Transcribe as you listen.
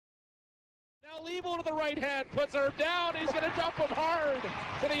Levo to the right hand, puts her down. He's going to dump him hard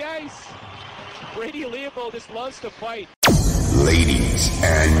to the ice. Brady Levo just loves to fight. Ladies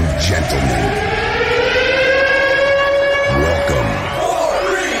and gentlemen, welcome,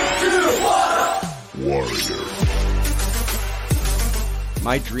 Warrior.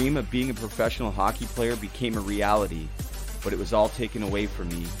 My dream of being a professional hockey player became a reality, but it was all taken away from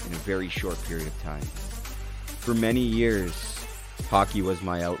me in a very short period of time. For many years, hockey was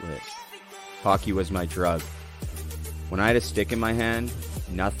my outlet. Hockey was my drug. When I had a stick in my hand,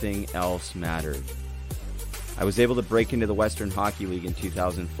 nothing else mattered. I was able to break into the Western Hockey League in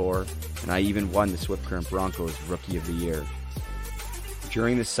 2004, and I even won the Swift Current Broncos Rookie of the Year.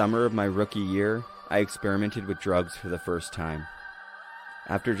 During the summer of my rookie year, I experimented with drugs for the first time.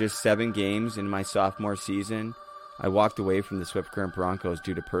 After just 7 games in my sophomore season, I walked away from the Swift Current Broncos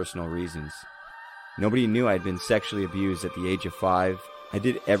due to personal reasons. Nobody knew I'd been sexually abused at the age of 5. I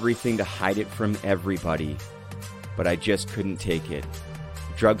did everything to hide it from everybody, but I just couldn't take it.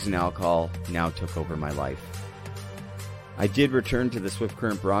 Drugs and alcohol now took over my life. I did return to the Swift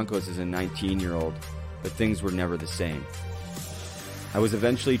Current Broncos as a 19-year-old, but things were never the same. I was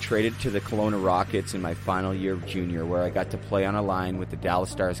eventually traded to the Kelowna Rockets in my final year of junior, where I got to play on a line with the Dallas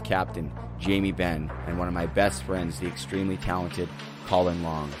Stars captain, Jamie Benn, and one of my best friends, the extremely talented Colin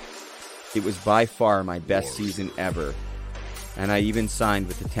Long. It was by far my best season ever, and I even signed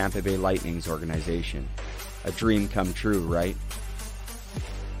with the Tampa Bay Lightning's organization. A dream come true, right?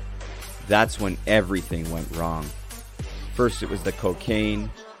 That's when everything went wrong. First it was the cocaine,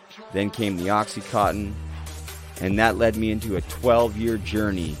 then came the Oxycontin, and that led me into a 12-year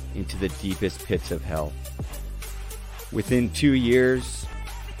journey into the deepest pits of hell. Within 2 years,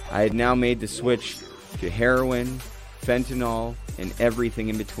 I had now made the switch to heroin, fentanyl, and everything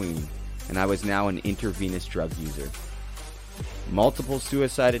in between, and I was now an intravenous drug user. Multiple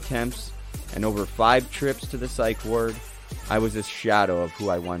suicide attempts, and over 5 trips to the psych ward, I was a shadow of who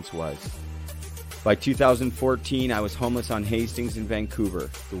I once was. By 2014, I was homeless on Hastings in Vancouver,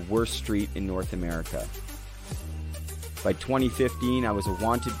 the worst street in North America. By 2015, I was a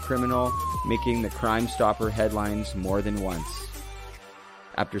wanted criminal, making the Crime Stopper headlines more than once.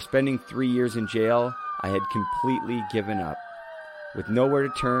 After spending 3 years in jail, I had completely given up. With nowhere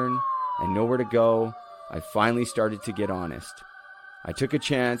to turn and nowhere to go, I finally started to get honest. I took a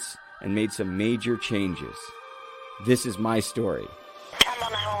chance and made some major changes. This is my story.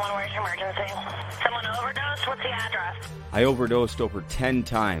 911, where's your emergency? Someone overdosed? What's the address? I overdosed over 10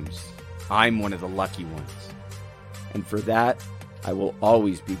 times. I'm one of the lucky ones. And for that, I will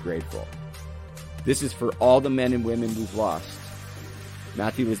always be grateful. This is for all the men and women we've lost.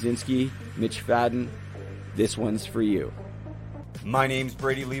 Matthew Lazinski, Mitch Fadden, this one's for you. My name's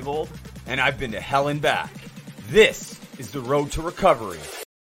Brady Levold, and I've been to hell and back. This is the road to recovery.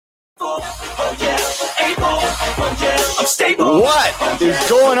 What is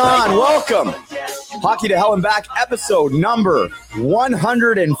going on? Welcome. Hockey to Hell and Back, episode number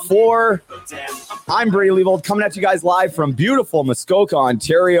 104. I'm Brady Levold, coming at you guys live from beautiful Muskoka,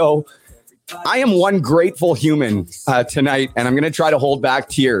 Ontario. I am one grateful human tonight, and I'm going to try to hold back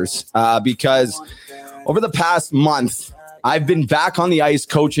tears because over the past month, I've been back on the ice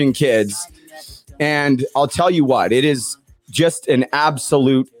coaching kids, and I'll tell you what, it is just an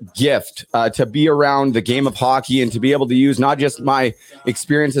absolute gift to be around the game of hockey and to be able to use not just my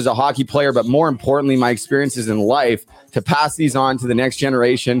experience as a hockey player, but more importantly, my experiences in life to pass these on to the next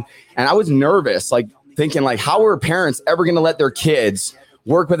generation. And I was nervous, thinking how are parents ever going to let their kids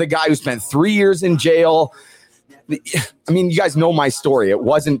work with a guy who spent 3 years in jail? I mean, you guys know my story. It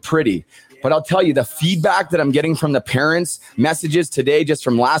wasn't pretty. But I'll tell you, the feedback that I'm getting from the parents, messages today just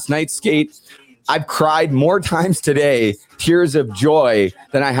from last night's skate, I've cried more times today, tears of joy,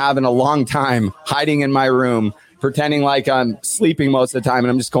 than I have in a long time, hiding in my room, pretending like I'm sleeping most of the time.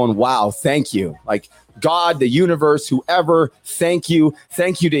 And I'm just going, wow, thank you. God, the universe, whoever, thank you.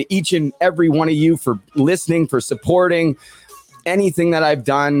 Thank you to each and every one of you for listening, for supporting anything that I've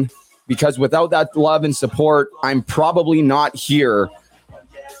done, because without that love and support, I'm probably not here.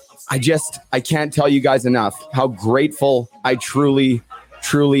 I can't tell you guys enough how grateful I truly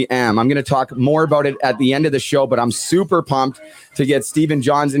am. I'm going to talk more about it at the end of the show, but I'm super pumped to get Stephen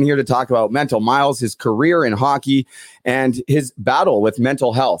Johns in here to talk about Mental Miles, his career in hockey, and his battle with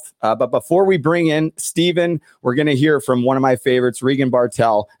mental health. But before we bring in Stephen, we're going to hear from one of my favorites, Regan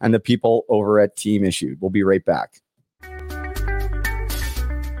Bartel, and the people over at Team Issued. We'll be right back.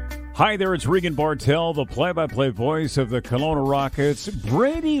 Hi there, it's Regan Bartel, the play-by-play voice of the Kelowna Rockets,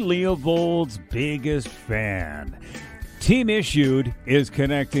 Brady Leovold's biggest fan. Team Issued is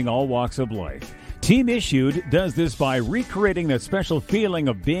connecting all walks of life. Team Issued does this by recreating that special feeling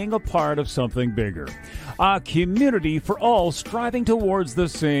of being a part of something bigger. A community for all striving towards the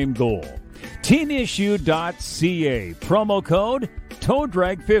same goal. TeamIssued.ca. Promo code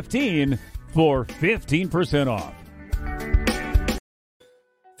TOEDRAG15 for 15% off.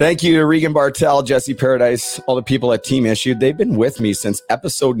 Thank you to Regan Bartel, Jesse Paradise, all the people at Team Issued. They've been with me since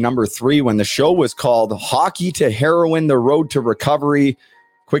episode number 3 when the show was called Hockey to Heroin, The Road to Recovery.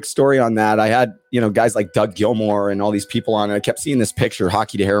 Quick story on that. I had, guys like Doug Gilmore and all these people on it. I kept seeing this picture,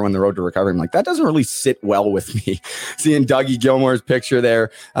 Hockey to Heroin, The Road to Recovery. I'm like, that doesn't really sit well with me. Seeing Dougie Gilmore's picture there.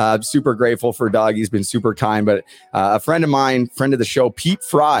 Super grateful for Doug. He's been super kind. But a friend of mine, friend of the show, Pete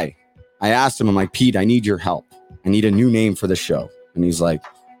Fry, I asked him, I'm like, Pete, I need your help. I need a new name for the show. And he's like,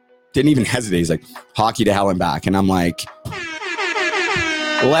 didn't even hesitate. He's like, Hockey to Hell and Back. And I'm like,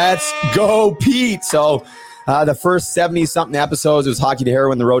 let's go, Pete. So the first 70-something episodes, it was Hockey to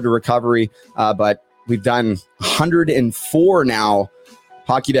Heroin, The Road to Recovery. But we've done 104 now,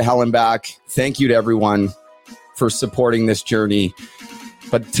 Hockey to Hell and Back. Thank you to everyone for supporting this journey.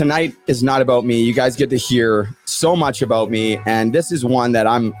 But tonight is not about me. You guys get to hear so much about me. And this is one that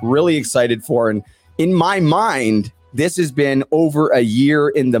I'm really excited for. And in my mind, this has been over a year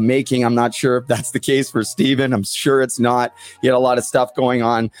in the making. I'm not sure if that's the case for Steven. I'm sure it's not. He had a lot of stuff going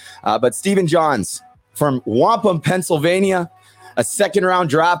on. But Stephen Johns from Wampum, Pennsylvania, a second-round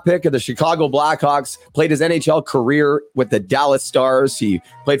draft pick of the Chicago Blackhawks, played his NHL career with the Dallas Stars. He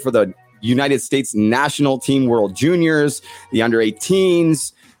played for the United States national team, World Juniors, the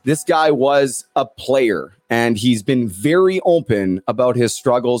under-18s. This guy was a player, and he's been very open about his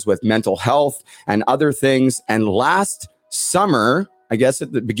struggles with mental health and other things. And last summer, I guess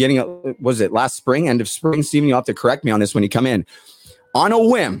at the beginning of, was it last spring, end of spring, Steven, you'll have to correct me on this when you come in. On a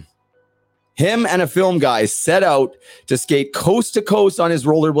whim, him and a film guy set out to skate coast to coast on his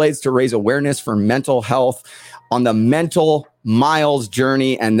rollerblades to raise awareness for mental health on the Mental Miles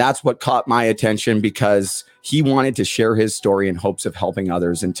journey. And that's what caught my attention because he wanted to share his story in hopes of helping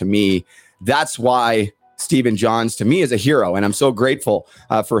others. And to me, that's why Stephen Johns, to me, is a hero. And I'm so grateful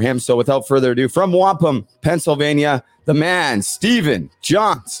for him. So without further ado, from Wampum, Pennsylvania, the man, Stephen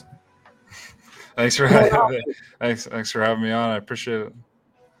Johns. Thanks for having me. Thanks for having me on. I appreciate it.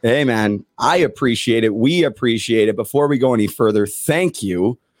 Hey, man, I appreciate it. We appreciate it. Before we go any further, thank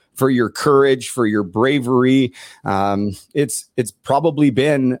you for your courage, for your bravery. It's probably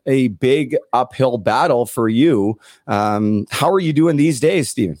been a big uphill battle for you. How are you doing these days,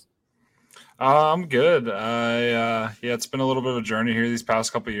 Stephen? I'm good. It's been a little bit of a journey here these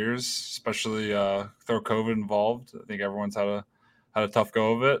past couple of years, especially through COVID involved. I think everyone's had a tough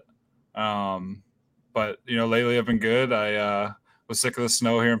go of it. But lately I've been good. I was sick of the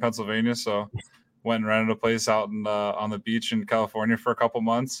snow here in Pennsylvania, so went and rented a place out on the beach in California for a couple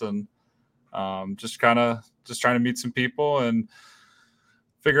months, and just trying to meet some people and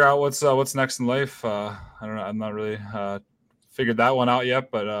figure out what's next in life. I don't know. I'm not really figured that one out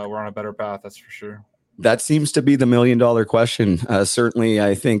yet, but we're on a better path. That's for sure. That seems to be the $1 million question. Certainly,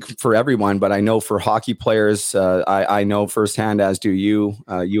 I think for everyone, but I know for hockey players, I know firsthand, as do you.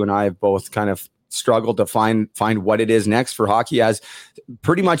 You and I have both kind of struggled to find what it is next for hockey, as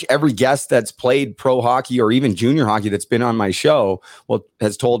pretty much every guest that's played pro hockey or even junior hockey that's been on my show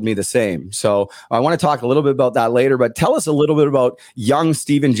has told me the same. So I want to talk a little bit about that later, but tell us a little bit about young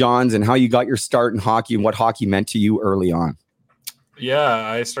Stephen Johns and how you got your start in hockey and what hockey meant to you early on. Yeah,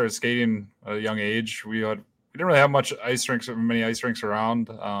 I started skating at a young age. We didn't really have many ice rinks around.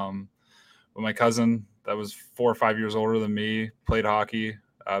 But my cousin that was 4 or 5 years older than me played hockey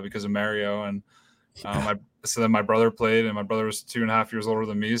because of Mario, and so then my brother played, and my brother was 2.5 years older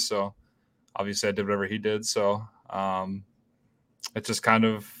than me. So obviously I did whatever he did. So it just kind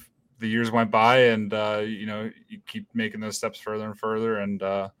of, the years went by, and you keep making those steps further and further. And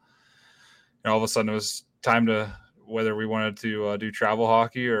all of a sudden it was time to, whether we wanted to do travel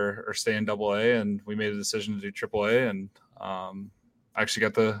hockey or stay in AA, and we made a decision to do AAA. And I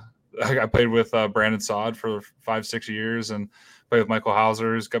played with Brandon Saad for 5-6 years, and played with Michael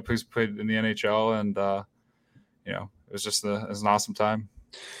Hauser, who's played in the NHL, and it was an awesome time.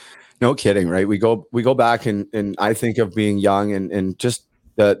 No kidding, right? We go back and I think of being young and just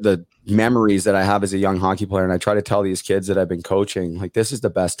the memories that I have as a young hockey player. And I try to tell these kids that I've been coaching, like, this is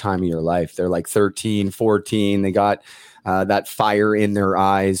the best time of your life. They're like 13, 14. They got that fire in their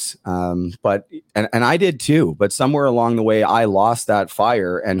eyes. But I did too, but somewhere along the way, I lost that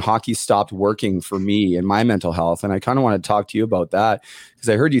fire, and hockey stopped working for me and my mental health. And I kind of want to talk to you about that, because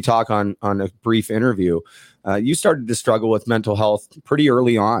I heard you talk on a brief interview. You started to struggle with mental health pretty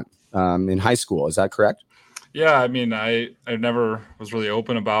early on in high school. Is that correct? Yeah. I mean, I never was really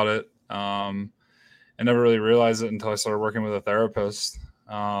open about it. I never really realized it until I started working with a therapist,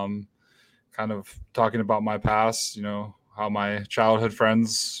 kind of talking about my past, how my childhood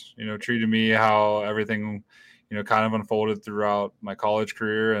friends, treated me, how everything, kind of unfolded throughout my college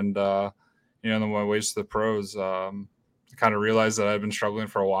career and, then my ways to the pros. I kind of realized that I'd been struggling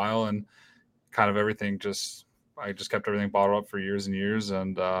for a while and kind of I just kept everything bottled up for years and years.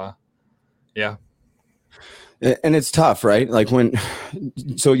 And yeah. And it's tough, right? Like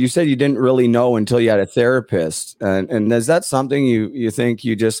so you said you didn't really know until you had a therapist. And is that something you think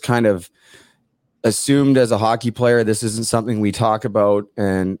you just kind of assumed as a hockey player, this isn't something we talk about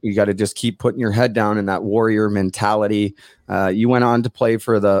and you got to just keep putting your head down in that warrior mentality? You went on to play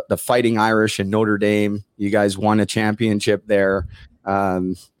for the Fighting Irish in Notre Dame. You guys won a championship there.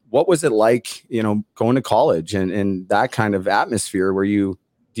 What was it like, going to college and that kind of atmosphere? Were you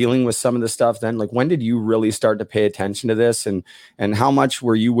dealing with some of the stuff then? Like, when did you really start to pay attention to this, and how much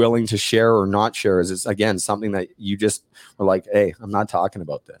were you willing to share or not share? Is this, again, something that you just were like, hey, I'm not talking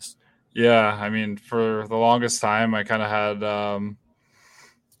about this? Yeah. I mean, for the longest time, I kind of had, a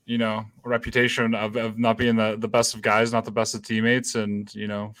reputation of not being the best of guys, not the best of teammates. And,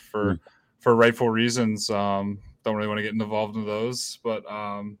 for rightful reasons, don't really want to get involved in those, but,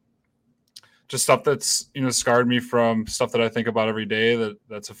 just stuff that's, scarred me from stuff that I think about every day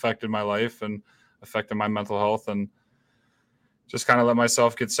that's affected my life and affected my mental health, and just kind of let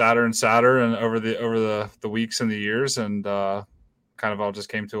myself get sadder and sadder and over the weeks and the years. And, kind of all just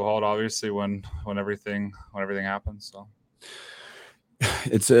came to a halt, obviously, when everything happened. So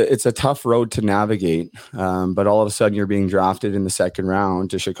it's a tough road to navigate. But all of a sudden you're being drafted in the second round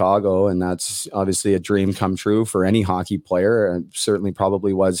to Chicago. And that's obviously a dream come true for any hockey player, and certainly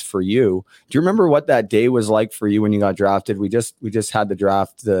probably was for you. Do you remember what that day was like for you when you got drafted? We just had the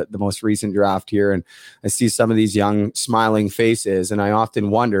draft, the most recent draft here. And I see some of these young smiling faces, and I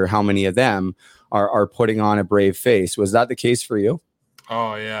often wonder how many of them are putting on a brave face. Was that the case for you?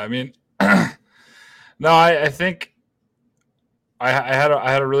 Oh yeah. I mean, no, I think I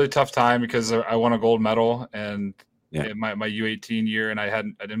had a really tough time because I won a gold medal and in my U18 year, and I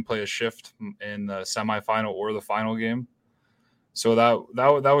didn't play a shift in the semifinal or the final game. So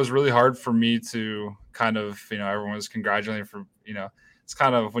that was really hard for me to kind of, everyone was congratulating for, it's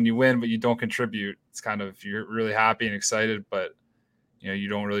kind of when you win, but you don't contribute, it's kind of, you're really happy and excited, but you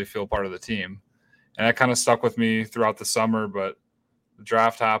don't really feel part of the team. And that kind of stuck with me throughout the summer, but the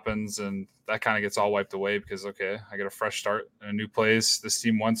draft happens and that kind of gets all wiped away because, okay, I get a fresh start in a new place. This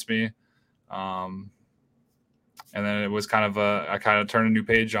team wants me. And then it was kind of I kind of turned a new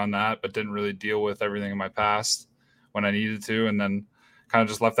page on that, but didn't really deal with everything in my past when I needed to. And then kind of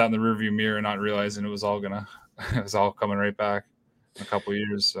just left that in the rearview mirror, not realizing it was all coming right back in a couple of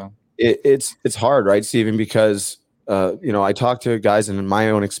years. So it's hard, right, Steven? Because, I talk to guys, and in my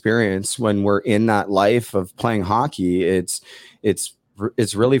own experience, when we're in that life of playing hockey, it's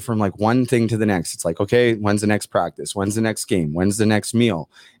really from like one thing to the next. It's like, okay, when's the next practice? When's the next game? When's the next meal?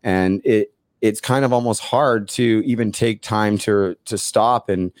 And it's kind of almost hard to even take time to stop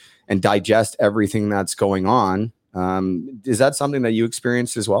and digest everything that's going on. Is that something that you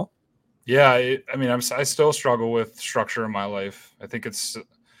experienced as well? Yeah. I still struggle with structure in my life. I think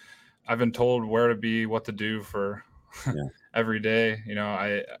I've been told where to be, what to do for every day.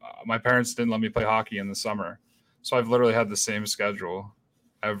 My parents didn't let me play hockey in the summer. So I've literally had the same schedule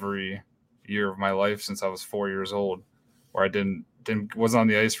every year of my life since I was 4 years old, where I wasn't on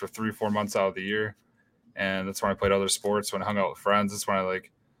the ice for 3-4 months out of the year. And that's when I played other sports, when I hung out with friends. That's when I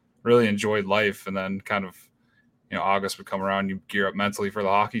really enjoyed life. And then kind of, August would come around, you gear up mentally for the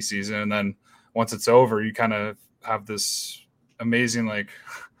hockey season. And then once it's over, you kind of have this amazing,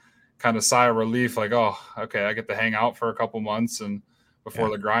 kind of sigh of relief, like, oh, okay, I get to hang out for a couple months and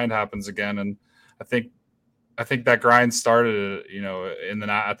before the grind happens again. And I think that grind started,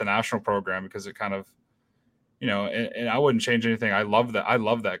 at the national program, because it kind of, and I wouldn't change anything. I love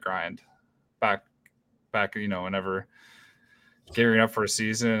that grind back, whenever gearing up for a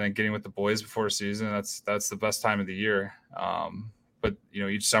season and getting with the boys before a season, that's the best time of the year. But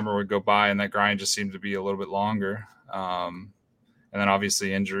each summer would go by and that grind just seemed to be a little bit longer. And then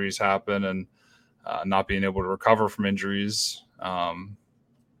obviously injuries happen, and not being able to recover from injuries,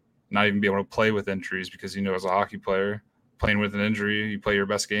 not even be able to play with injuries, because, as a hockey player, playing with an injury, you play your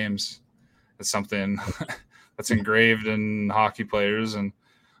best games. It's something that's engraved in hockey players. And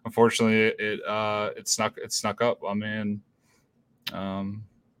unfortunately it snuck up on me, and I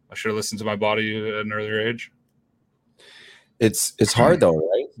should have listened to my body at an earlier age. It's hard though,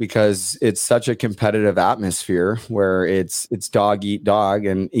 right? Because it's such a competitive atmosphere where it's dog eat dog,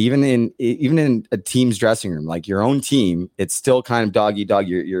 and even in a team's dressing room, like your own team, it's still kind of dog eat dog.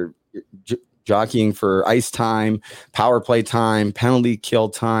 You're jockeying for ice time, power play time, penalty kill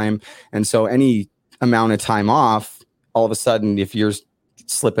time. And so any amount of time off, all of a sudden, if you're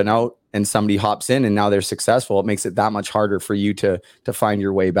slipping out and somebody hops in and now they're successful, it makes it that much harder for you to find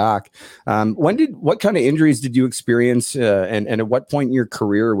your way back. What kind of injuries did you experience? And at what point in your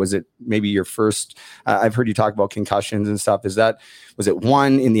career was it maybe your first, I've heard you talk about concussions and stuff. Was it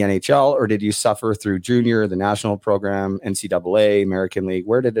one in the NHL, or did you suffer through junior, the national program, NCAA, American League?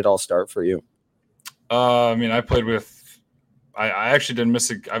 Where did it all start for you? I played with, I actually didn't miss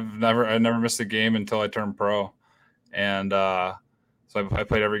I never missed a game until I turned pro. And, so I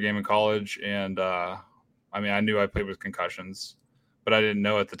played every game in college, and I knew I played with concussions, but I didn't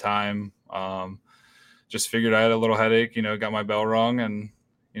know at the time. Just figured I had a little headache, got my bell rung, and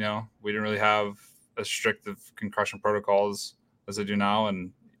we didn't really have as strict of concussion protocols as they do now,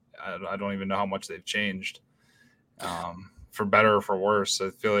 and I don't even know how much they've changed, for better or for worse. I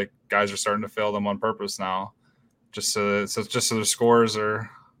feel like guys are starting to fail them on purpose now, just so their scores are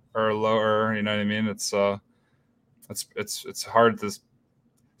lower. You know what I mean? It's hard to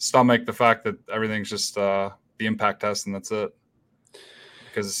stomach the fact that everything's just the impact test and that's it.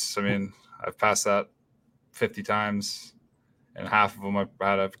 Because I've passed that 50 times, and half of them I've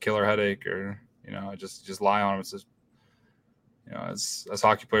had a killer headache, or I just lie on them. It's just, as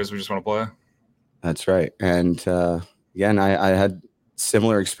hockey players, we just want to play. That's right. And again, I had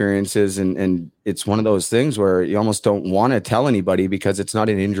similar experiences, and it's one of those things where you almost don't want to tell anybody because it's not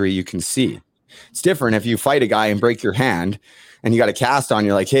an injury you can see. It's different if you fight a guy and break your hand and you got a cast on.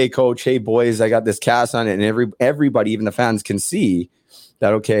 You're like, hey, coach, hey, boys, I got this cast on it. And everybody, even the fans, can see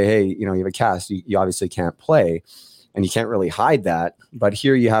that, okay, hey, you have a cast. You obviously can't play, and you can't really hide that. But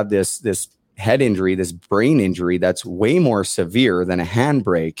here you have this head injury, this brain injury that's way more severe than a hand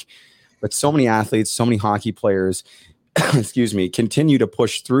break. But so many athletes, so many hockey players, continue to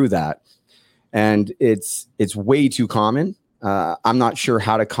push through that. And it's way too common. I'm not sure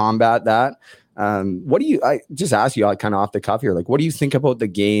how to combat that. I just ask you kind of off the cuff here, like, what do you think about the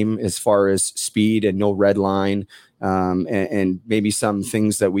game as far as speed and no red line, and maybe some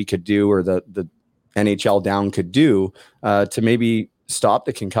things that we could do, or the NHL down could do, to maybe stop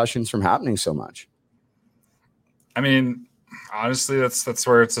the concussions from happening so much? Honestly, that's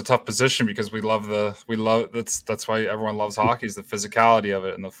where it's a tough position, because that's why everyone loves hockey, is the physicality of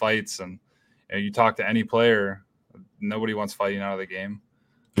it and the fights. And you talk to any player, nobody wants fighting out of the game.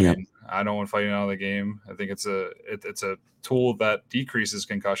 Yeah. I don't want fighting out of the game. I think it's a tool that decreases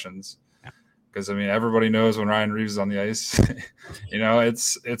concussions, because everybody knows when Ryan Reeves is on the ice.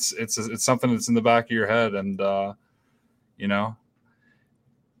 It's something that's in the back of your head, and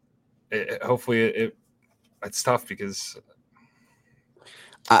hopefully it's tough, because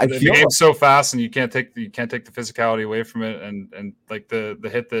the game's so fast, and you can't take the physicality away from it. And like the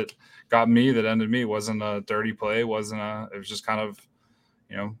hit that got me, that ended me, wasn't a dirty play. It was just kind of,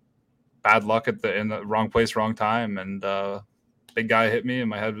 bad luck in the wrong place, wrong time. And big guy hit me, and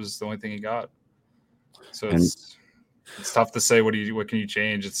my head was the only thing he got. So it's tough to say what can you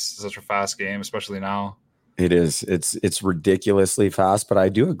change. It's such a fast game, especially now. It is. It's ridiculously fast, but I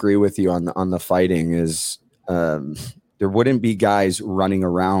do agree with you on the fighting is, there wouldn't be guys running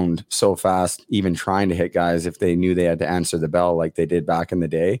around so fast, even trying to hit guys, if they knew they had to answer the bell like they did back in the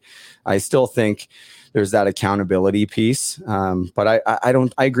day. I still think there's that accountability piece. But I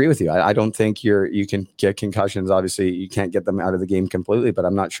agree with you. I don't think you can get concussions. Obviously you can't get them out of the game completely, but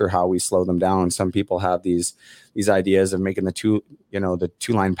I'm not sure how we slow them down. Some people have these ideas of making the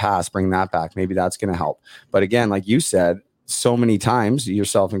two-line pass, bring that back. Maybe that's going to help. But again, like you said, so many times,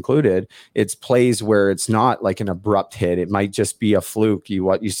 yourself included, it's plays where it's not like an abrupt hit. It might just be a fluke.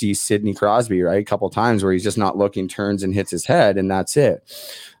 You see Sidney Crosby, right? A couple of times where he's just not looking, turns and hits his head, and that's it.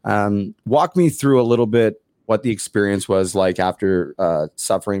 Walk me through a little bit what the experience was like after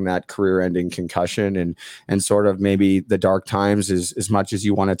suffering that career-ending concussion, and sort of maybe the dark times, as much as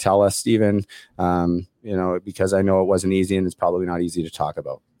you want to tell us, Stephen, because I know it wasn't easy, and it's probably not easy to talk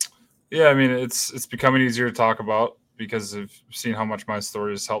about. Yeah, it's becoming easier to talk about, because I've seen how much my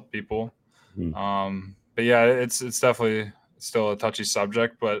story has helped people. But yeah, it's definitely still a touchy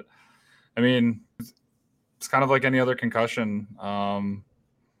subject, but it's kind of like any other concussion.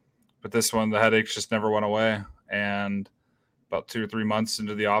 But this one, the headaches just never went away. And about 2 or 3 months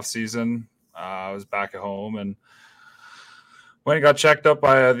into the off season, I was back at home, and when I got checked up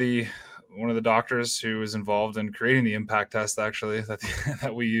by one of the doctors who was involved in creating the impact test, actually,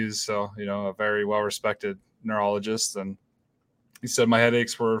 that we use. So, a very well-respected neurologist, and he said my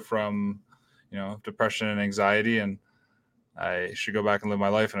headaches were from depression and anxiety, and I should go back and live my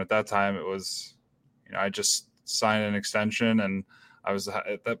life. And at that time it was I just signed an extension, and I was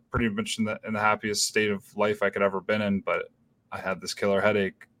that pretty much in the happiest state of life I could ever been in, but I had this killer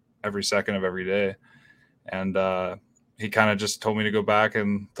headache every second of every day. And he kind of just told me to go back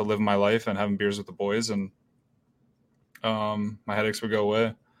and to live my life and having beers with the boys, and my headaches would go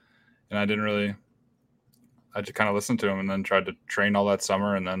away. And I just kind of listened to him, and then tried to train all that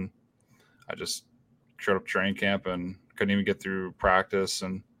summer. And then I just showed up to training camp and couldn't even get through practice.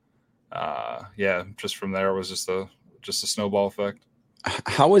 And just from there, it was just a snowball effect.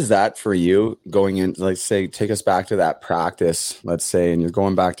 How was that for you going in? Like, say, take us back to that practice, let's say, and you're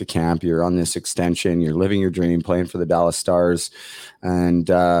going back to camp, you're on this extension, you're living your dream, playing for the Dallas Stars. And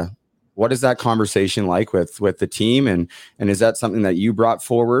what is that conversation like with the team? And is that something that you brought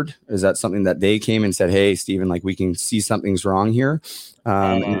forward? Is that something that they came and said, hey, Steven, like, we can see something's wrong here?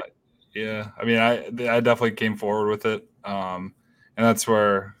 Yeah. I mean, I definitely came forward with it. And that's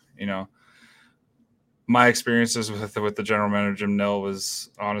where, my experiences with the general manager, Jim Nill, was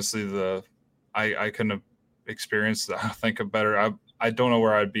honestly I couldn't have experienced that. I think a better, I don't know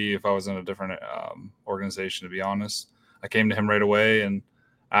where I'd be if I was in a different organization, to be honest. I came to him right away and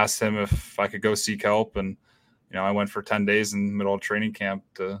asked him if I could go seek help. And, I went for 10 days in the middle of training camp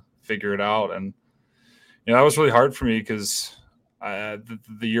to figure it out. And, that was really hard for me because the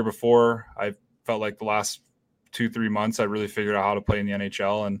year before, I felt like the last 2-3 months, I really figured out how to play in the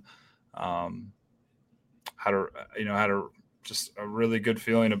NHL, and had just a really good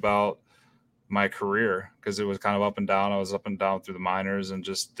feeling about my career, because it was kind of up and down. I was up and down through the minors and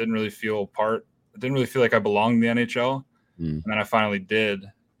just didn't really feel like I belonged in the NHL. And then I finally did.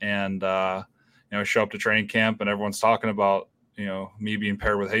 And, show up to training camp and everyone's talking about, me being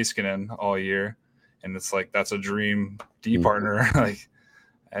paired with Heiskanen all year. And it's like, that's a dream D partner. Like,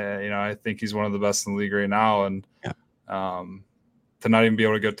 I think he's one of the best in the league right now. And to not even be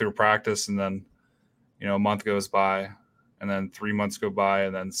able to get through practice, and then, a month goes by, and then 3 months go by,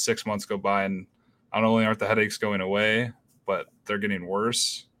 and then 6 months go by, and not only aren't the headaches going away, but they're getting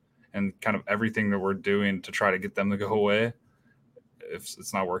worse. And kind of everything that we're doing to try to get them to go away, if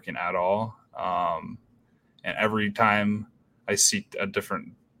it's not working at all. And every time I seek a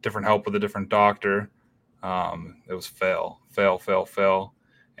different help with a different doctor, it was fail.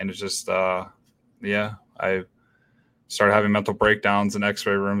 And it's just, I started having mental breakdowns in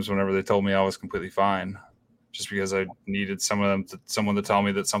x-ray rooms whenever they told me I was completely fine, just because I needed someone to tell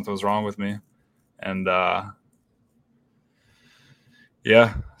me that something was wrong with me. And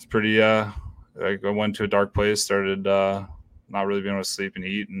it's pretty, I went to a dark place, started not really being able to sleep and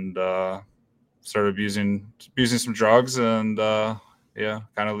eat, and started abusing some drugs, and kind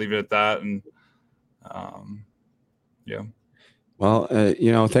of leave it at that. And Well,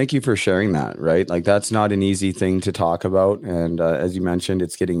 thank you for sharing that, right? Like, that's not an easy thing to talk about. And as you mentioned,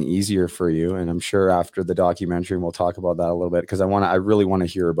 it's getting easier for you. And I'm sure after the documentary, we'll talk about that a little bit, because I really want to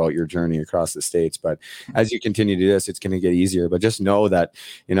hear about your journey across the States. But as you continue to do this, it's going to get easier. But just know that,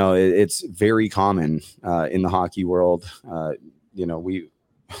 it's very common in the hockey world. We,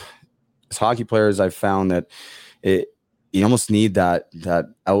 as hockey players, I've found that you almost need that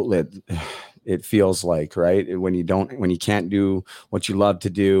outlet. It feels like, right? When you can't do what you love to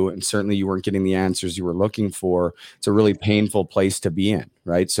do, and certainly you weren't getting the answers you were looking for, it's a really painful place to be in,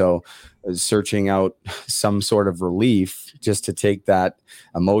 right? So searching out some sort of relief just to take that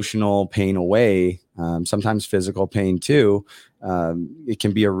emotional pain away, sometimes physical pain too, it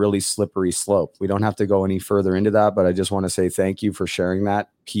can be a really slippery slope. We don't have to go any further into that, but I just want to say thank you for sharing that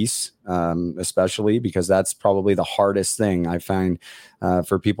piece, especially because that's probably the hardest thing I find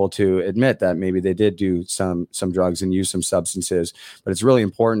for people to admit, that maybe they did do some drugs and use some substances. But it's really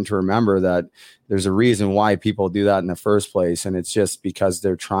important to remember that there's a reason why people do that in the first place, and it's just because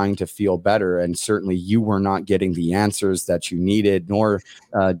they're trying to feel better. And certainly you were not getting the answers that you needed, nor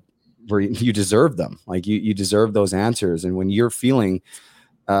where you deserve them. Like, you deserve those answers. And when you're feeling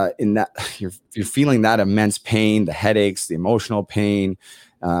you're feeling that immense pain, the headaches, the emotional pain,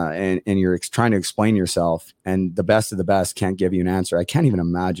 and you're trying to explain yourself, and the best of the best can't give you an answer. I can't even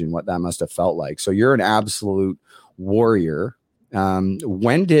imagine what that must have felt like. So you're an absolute warrior.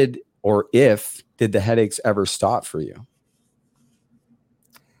 When did the headaches ever stop for you?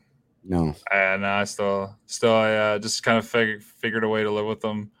 No. And I still just kind of figured a way to live with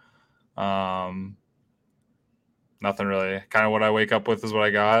them. Nothing really. Kind of what I wake up with is what I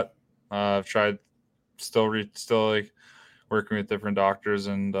got. I've tried still like working with different doctors,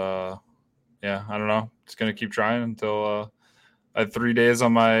 and I don't know. Just gonna keep trying until I had 3 days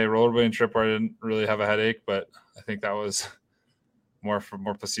on my rollerblading trip where I didn't really have a headache, but I think that was more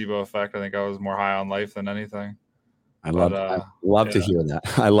placebo effect. I think I was more high on life than anything. I love to yeah. hear that.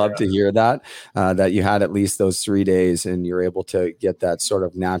 I love to hear that, that you had at least those 3 days and you're able to get that sort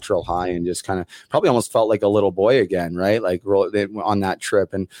of natural high and just kind of probably almost felt like a little boy again, right? Like on that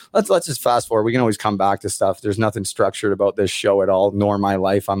trip. And let's just fast forward. We can always come back to stuff. There's nothing structured about this show at all, nor my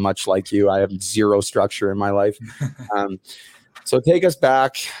life. I'm much like you. I have zero structure in my life. So take us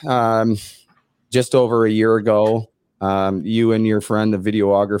back just over a year ago. You and your friend, the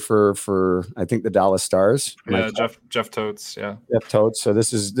videographer for, I think, the Dallas Stars. Yeah, Jeff Totes. Yeah, Jeff Totes. So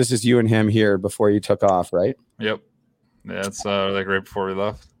this is you and him here before you took off, right? Yep. Yeah, it's like right before we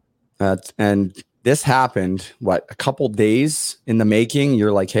left. And this happened, a couple days in the making?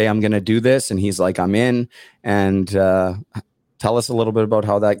 You're like, hey, I'm going to do this. And he's like, I'm in. And tell us a little bit about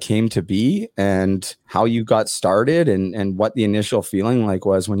how that came to be and how you got started and what the initial feeling like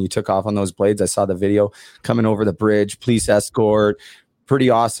was when you took off on those blades. I saw the video coming over the bridge, police escort. Pretty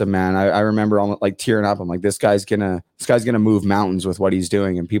awesome, man. I remember almost like tearing up. I'm like, this guy's gonna move mountains with what he's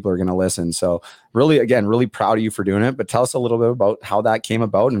doing and people are gonna listen. So really proud of you for doing it. But tell us a little bit about how that came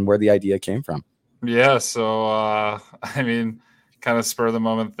about and where the idea came from. Yeah, so I mean, kind of spur of the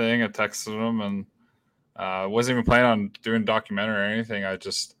moment thing. I texted him and wasn't even planning on doing a documentary or anything. I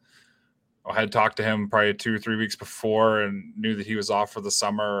had talked to him probably 2 or 3 weeks before and knew that he was off for the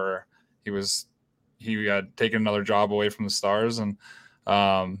summer or he had taken another job away from the Stars. And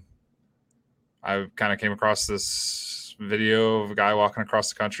I kind of came across this video of a guy walking across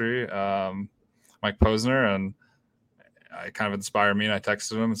the country, Mike Posner, and it kind of inspired me. And I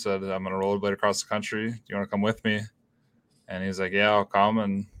texted him and said, I'm going to rollerblade across the country. Do you want to come with me? And he's like, yeah, I'll come.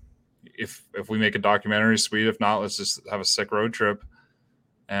 And if we make a documentary, sweet. If not, let's just have a sick road trip.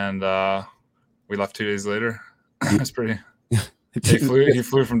 And we left 2 days later. It's pretty. He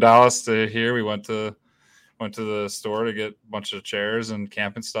flew from Dallas to here. We went to the store to get a bunch of chairs and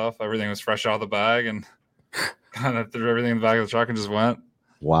camping stuff. Everything was fresh out of the bag, and kind of threw everything in the back of the truck and just went.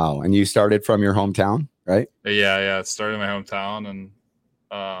 Wow! And you started from your hometown, right? Yeah. It started in my hometown, and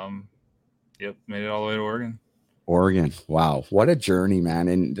made it all the way to Oregon. Oregon. Wow. What a journey, man.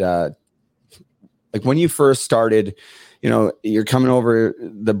 And like when you first started, you're coming over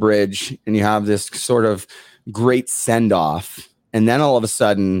the bridge and you have this sort of great send off. And then all of a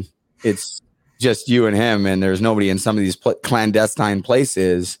sudden it's just you and him and there's nobody in some of these clandestine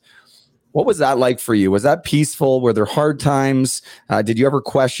places. What was that like for you? Was that peaceful? Were there hard times? Did you ever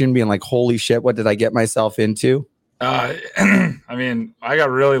question being like, holy shit, what did I get myself into? I mean, I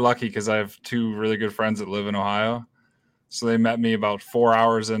got really lucky because I have 2 really good friends that live in Ohio. So they met me about 4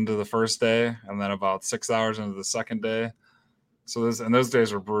 hours into the first day and then about 6 hours into the second day. So those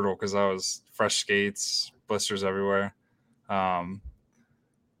days were brutal because I was fresh skates, blisters everywhere. That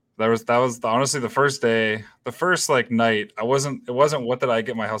was honestly the first day, the first night. It wasn't what did I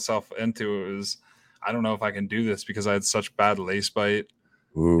get myself into? It was, I don't know if I can do this because I had such bad lace bite.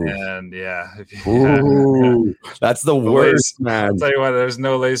 Ooh. And that's the worst, man. I'll tell you what, there's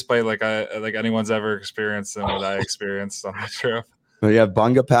no lace bite like anyone's ever experienced than what I experienced on the trip. You have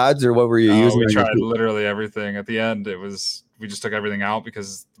bunga pads or what were you using? We tried literally everything. At the end, we just took everything out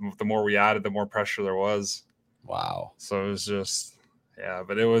because the more we added, the more pressure there was. Wow. So it was just,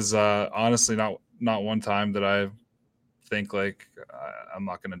 but it was honestly not one time that I think like I'm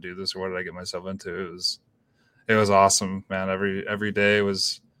not going to do this or what did I get myself into. It was awesome, man. Every day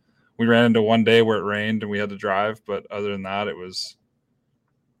we ran into one day where it rained and we had to drive, but other than that, it was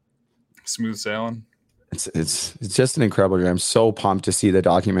smooth sailing. It's just an incredible journey. I'm so pumped to see the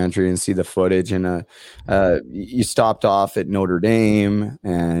documentary and see the footage. And you stopped off at Notre Dame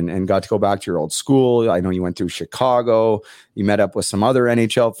and got to go back to your old school. I know you went through Chicago. You met up with some other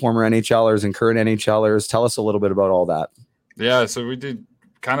former NHLers and current NHLers. Tell us a little bit about all that. Yeah, so we did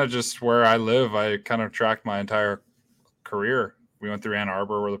kind of just where I live. I kind of tracked my entire career. We went through Ann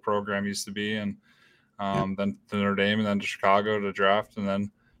Arbor where the program used to be, and then to Notre Dame, and then to Chicago to draft, and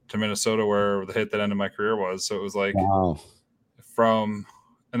then to Minnesota where the hit that ended my career was. So it was like and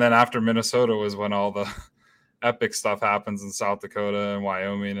then after Minnesota was when all the epic stuff happens in South Dakota and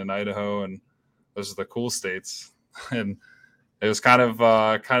Wyoming and Idaho, and those are the cool states. And it was kind of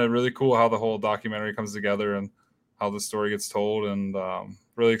really cool how the whole documentary comes together and how the story gets told, and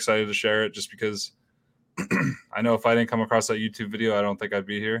really excited to share it just because I know if I didn't come across that YouTube video, I don't think I'd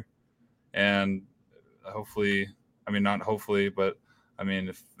be here. And hopefully, I mean, not hopefully, but I mean,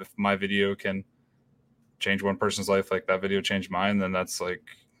 if my video can change one person's life, like that video changed mine, then that's like,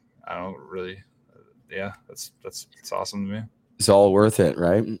 I don't really, that's awesome to me. It's all worth it,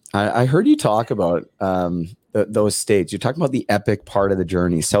 right? I heard you talk about those states. You're talking about the epic part of the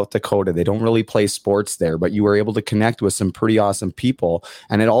journey. South Dakota, they don't really play sports there, but you were able to connect with some pretty awesome people.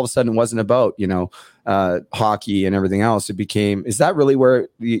 And it all of a sudden wasn't about, hockey and everything else. It became, is that really where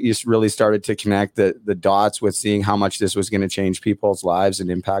you really started to connect the dots with seeing how much this was going to change people's lives and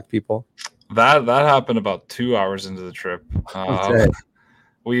impact people? That happened about 2 hours into the trip.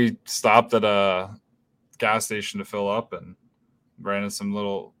 We stopped at a gas station to fill up and ran into some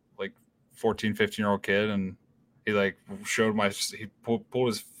little 14, 15-year-old kid, and he pulled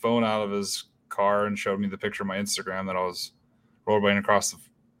his phone out of his car and showed me the picture of my Instagram that I was rollerblading across.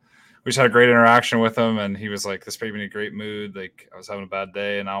 We just had a great interaction with him, and he was like, "This made me in a great mood. Like, I was having a bad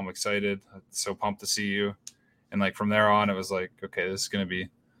day, and now I'm excited. I'm so pumped to see you." And from there on, it was like, okay, this is gonna be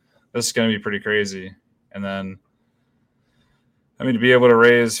pretty crazy. And then, to be able to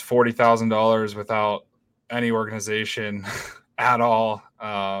raise $40,000 without any organization at all,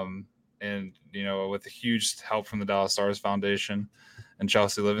 and with a huge help from the Dallas Stars Foundation and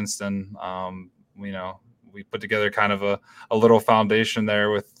Chelsea Livingston, we put together kind of a little foundation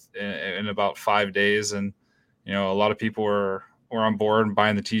there in about 5 days, and a lot of people were on board and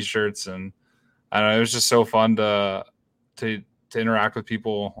buying the T-shirts, and I don't know, it was just so fun to interact with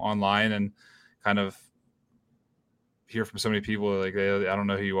people online and kind of hear from so many people. I don't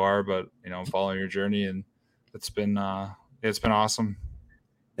know who you are, but I'm following your journey, and it's been awesome.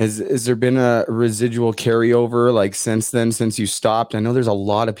 Has there been a residual carryover since then, since you stopped? I know there's a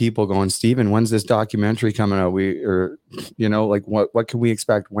lot of people going, Steven, when's this documentary coming out? What can we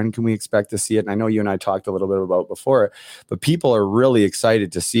expect? When can we expect to see it? And I know you and I talked a little bit about before, but people are really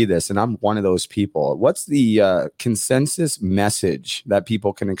excited to see this. And I'm one of those people. What's the consensus message that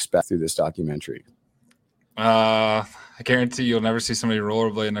people can expect through this documentary? I guarantee you'll never see somebody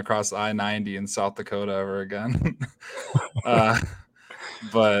rollerblading across I-90 in South Dakota ever again.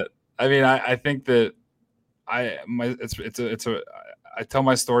 But I think that I tell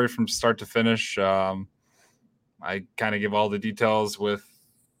my story from start to finish. I kind of give all the details with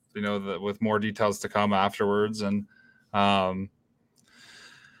with more details to come afterwards, and I'm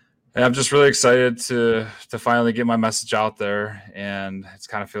just really excited to finally get my message out there. And it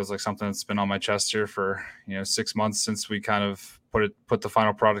kind of feels like something that's been on my chest here for 6 months since we kind of put the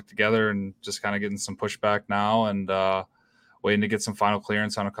final product together, and just kind of getting some pushback now, and waiting to get some final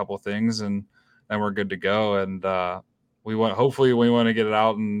clearance on a couple of things, and then we're good to go. And we want to get it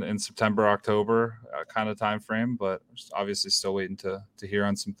out in September, October kind of time frame, but obviously still waiting to hear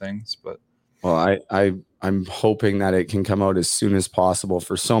on some things. But well, I'm hoping that it can come out as soon as possible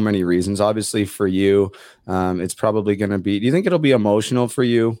for so many reasons. Obviously for you, it's probably going to be, do you think it'll be emotional for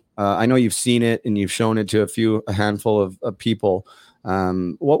you? I know you've seen it and you've shown it to a handful of people.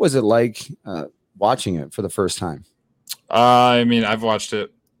 What was it like watching it for the first time? I've watched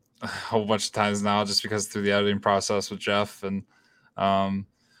it a whole bunch of times now, just because through the editing process with Jeff, and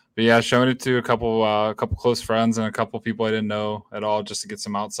but yeah, showing it to a couple close friends and a couple people I didn't know at all, just to get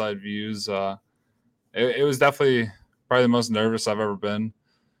some outside views. It was definitely probably the most nervous I've ever been,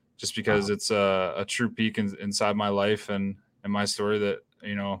 just because it's a true peek inside my life and my story that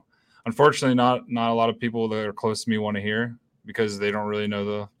unfortunately not a lot of people that are close to me want to hear, because they don't really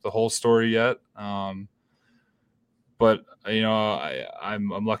know the whole story yet. But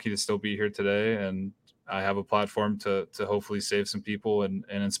I'm lucky to still be here today, and I have a platform to hopefully save some people and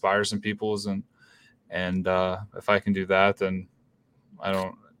inspire some peoples, and if I can do that, then I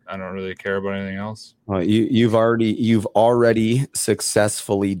don't really care about anything else. Well, you've already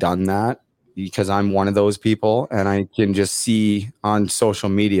successfully done that, because I'm one of those people, and I can just see on social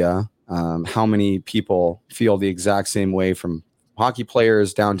media how many people feel the exact same way, from hockey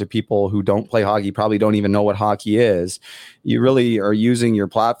players down to people who don't play hockey, probably don't even know what hockey is. You really are using your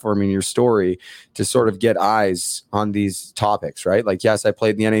platform and your story to sort of get eyes on these topics, right? Yes, I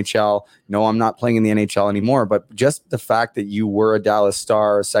played in the NHL. No, I'm not playing in the NHL anymore. But just the fact that you were a Dallas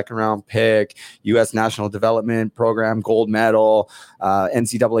Star, second round pick, U.S. National Development Program, gold medal,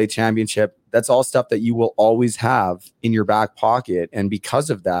 NCAA championship, that's all stuff that you will always have in your back pocket. And because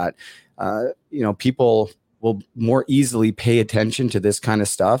of that, people will more easily pay attention to this kind of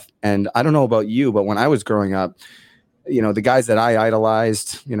stuff. And I don't know about you, but when I was growing up, the guys that I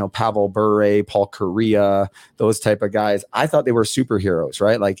idolized, Pavel Bure, Paul Kariya, those type of guys, I thought they were superheroes,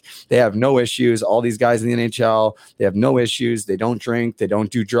 right? They have no issues. All these guys in the NHL, they have no issues. They don't drink. They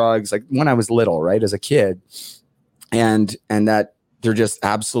don't do drugs. When I was little, right, as a kid, and that they're just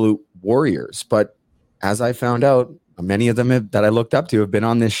absolute warriors. But as I found out, many of them that I looked up to have been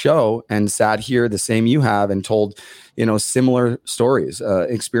on this show and sat here the same you have and told, similar stories,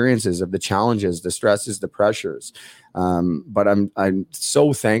 experiences of the challenges, the stresses, the pressures. But I'm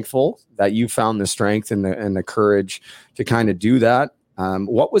so thankful that you found the strength and the courage to kind of do that.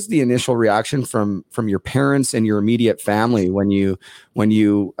 What was the initial reaction from your parents and your immediate family when you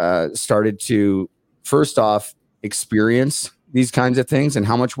started to, first off, experience these kinds of things, and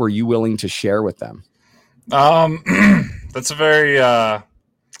how much were you willing to share with them? That's a very want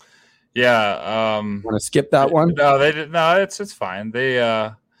to skip that one? No, they did. No, it's fine. They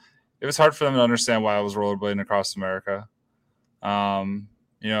it was hard for them to understand why I was rollerblading across America.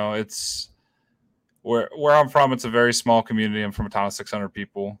 It's where I'm from. It's a very small community. I'm from a town of 600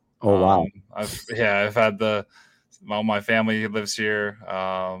 people. Oh wow! I've had my family lives here.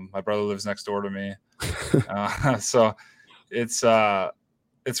 My brother lives next door to me. So it's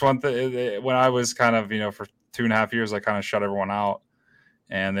one thing. When I was kind of, for 2.5 years, I kind of shut everyone out,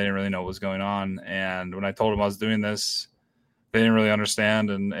 and they didn't really know what was going on. And when I told them I was doing this, they didn't really understand,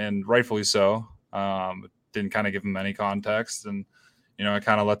 and rightfully so. Didn't kind of give them any context, and I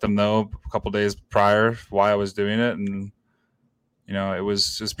kind of let them know a couple days prior why I was doing it, and it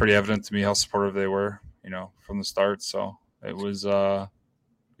was just pretty evident to me how supportive they were, from the start. So it was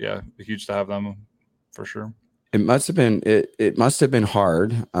huge to have them for sure. It must have been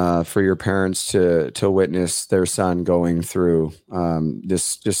hard for your parents to witness their son going through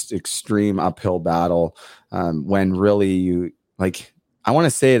this just extreme uphill battle when really you, like, I want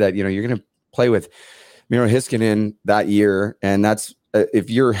to say that you're going to play with Miro Heiskanen that year, and that's if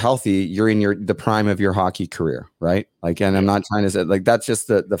you're healthy, you're in the prime of your hockey career, right? Like, and I'm not trying to say, like, that's just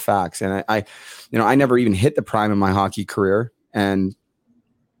the facts. And I never even hit the prime of my hockey career, and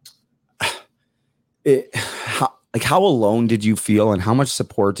how alone did you feel, and how much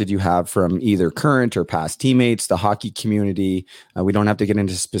support did you have from either current or past teammates, the hockey community? We don't have to get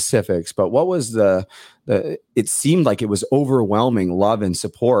into specifics, but what was it seemed like it was overwhelming love and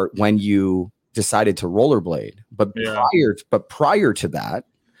support when you decided to rollerblade. But prior to that,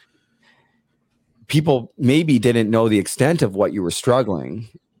 people maybe didn't know the extent of what you were struggling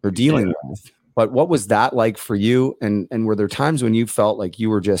or dealing with. But what was that like for you? And were there times when you felt like you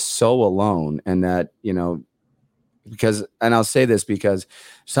were just so alone, and that, because, and I'll say this because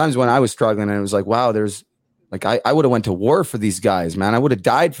times when I was struggling and it was like, wow, there's like, I would have went to war for these guys, man. I would have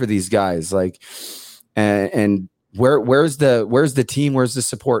died for these guys. Like, and where's the team? Where's the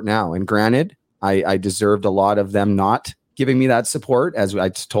support now? And granted, I deserved a lot of them not giving me that support, as I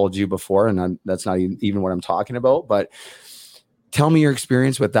told you before. And that's not even what I'm talking about, but tell me your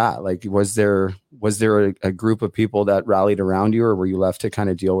experience with that. Like, was there a group of people that rallied around you, or were you left to kind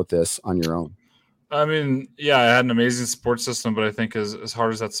of deal with this on your own? I mean, yeah, I had an amazing support system, but I think as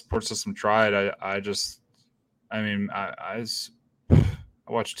hard as that support system tried, I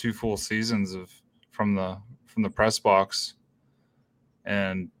watched 2 full seasons from the press box,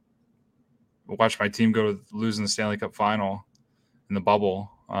 and watched my team go losing the Stanley Cup final in the bubble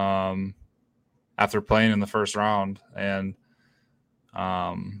after playing in the first round, and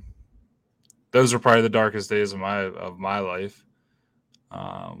those were probably the darkest days of my life.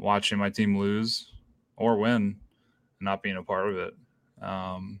 Watching my team lose or win and not being a part of it.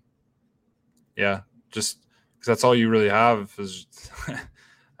 Just because that's all you really have is,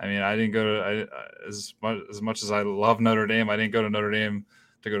 I mean, I didn't go to, as much as I love Notre Dame, I didn't go to Notre Dame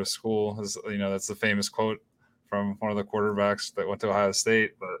to go to school. As you know, that's the famous quote from one of the quarterbacks that went to Ohio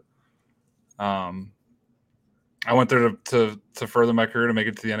State. But I went there to further my career, to make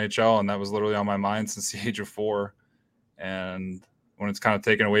it to the NHL, and that was literally on my mind since the age of 4. And when it's kind of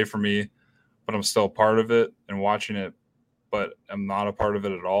taken away from me, but I'm still a part of it and watching it, but I'm not a part of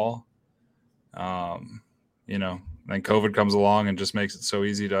it at all. Then COVID comes along and just makes it so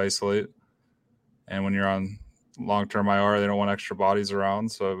easy to isolate. And when you're on long-term IR, they don't want extra bodies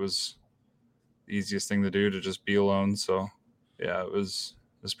around. So it was the easiest thing to do, to just be alone. So yeah, it was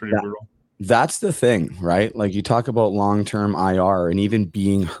pretty brutal. That's the thing, right? Like, you talk about long-term IR and even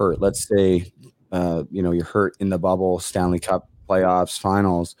being hurt. Let's say, you're hurt in the bubble, Stanley Cup playoffs,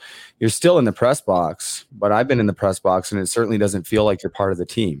 finals. You're still in the press box, but I've been in the press box, and it certainly doesn't feel like you're part of the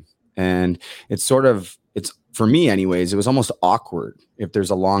team. And it's for me anyways, it was almost awkward if there's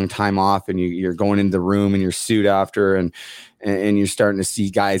a long time off and you're going into the room in your suit after, and you're starting to see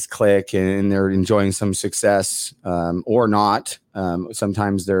guys click and they're enjoying some success, or not.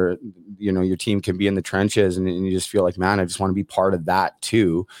 Sometimes your team can be in the trenches, and you just feel like, man, I just want to be part of that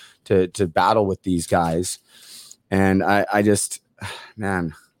too, to battle with these guys. And I just,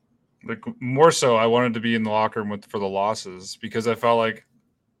 man, like, more so, I wanted to be in the locker room for the losses, because I felt like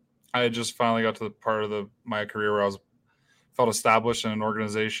I just finally got to the part of my career where I felt established in an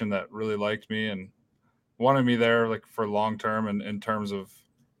organization that really liked me and wanted me there, like, for long term, and in terms of,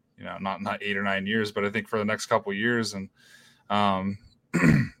 not 8 or 9 years, but I think for the next couple of years. And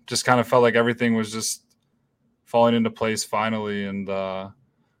just kind of felt like everything was just falling into place finally. And all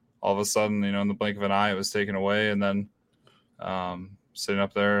of a sudden, in the blink of an eye, it was taken away. And then sitting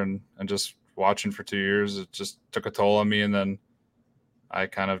up there and just watching for 2 years, it just took a toll on me. And then I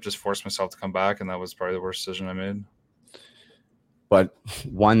kind of just forced myself to come back. And that was probably the worst decision I made. But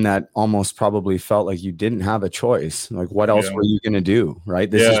one that almost probably felt like you didn't have a choice. Like, what else were you going to do?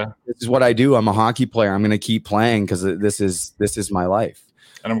 Right. This is what I do. I'm a hockey player. I'm going to keep playing because this is my life.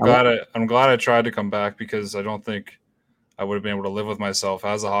 And I'm glad I tried to come back, because I don't think I would have been able to live with myself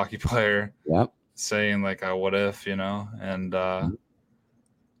as a hockey player. Yep. Saying like, what if, and,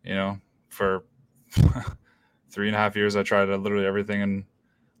 for 3.5 years, I tried literally everything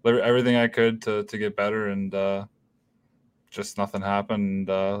I could to get better. And, just nothing happened.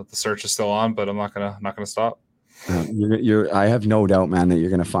 The search is still on, but I'm not gonna stop. I have no doubt, man, that you're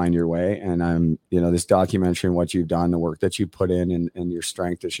gonna find your way. And I'm, this documentary and what you've done, the work that you put in, and your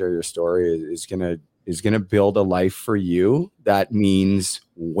strength to share your story is gonna build a life for you that means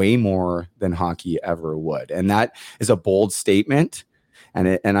way more than hockey ever would. And that is a bold statement.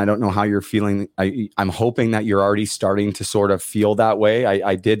 And I don't know how you're feeling. I'm hoping that you're already starting to sort of feel that way.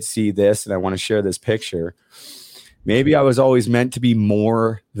 I did see this, and I want to share this picture. Maybe I was always meant to be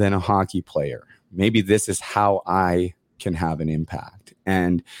more than a hockey player. Maybe this is how I can have an impact.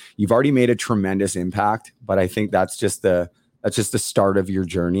 And you've already made a tremendous impact, but I think that's just the start of your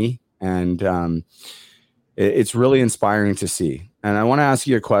journey. And it's really inspiring to see. And I want to ask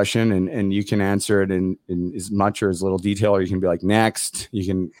you a question, and you can answer it in as much or as little detail, or you can be like, next. You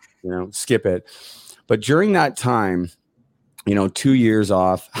can, skip it. But during that time, 2 years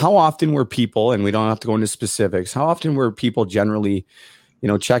off, how often were people, and we don't have to go into specifics, how often were people generally,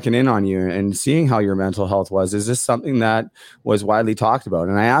 checking in on you and seeing how your mental health was? Is this something that was widely talked about?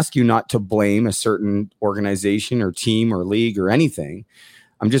 And I ask you not to blame a certain organization or team or league or anything.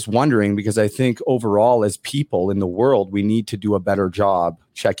 I'm just wondering, because I think overall as people in the world, we need to do a better job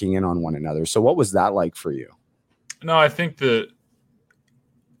checking in on one another. So what was that like for you? No, I think that,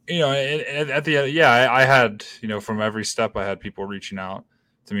 at the end, I had, from every step, I had people reaching out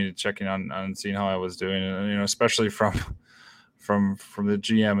to me, checking on and seeing how I was doing, and especially from the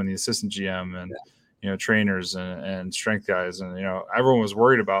GM and the assistant GM and trainers and strength guys, and everyone was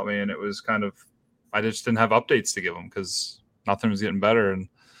worried about me, and it was kind of, I just didn't have updates to give them because nothing was getting better, and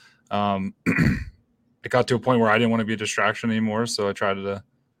it got to a point where I didn't want to be a distraction anymore, so I tried to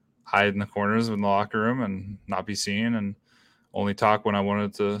hide in the corners in the locker room and not be seen, and only talk when I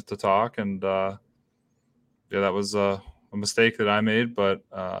wanted to talk. And that was a mistake that I made, but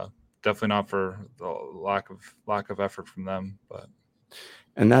definitely not for the lack of effort from them.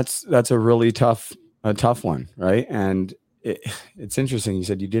 And that's a really tough one, right? And it's interesting. You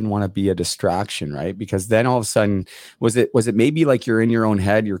said you didn't want to be a distraction, right? Because then all of a sudden, was it maybe like you're in your own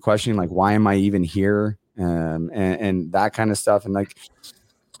head, you're questioning like, why am I even here? And that kind of stuff. And like,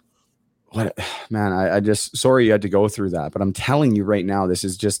 what, man, I just, sorry you had to go through that, but I'm telling you right now, this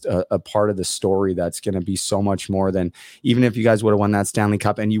is just a part of the story that's going to be so much more than, even if you guys would have won that Stanley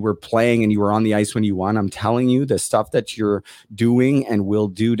Cup and you were playing and you were on the ice when you won. I'm telling you, the stuff that you're doing and will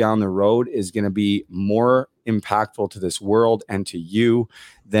do down the road is going to be more impactful to this world and to you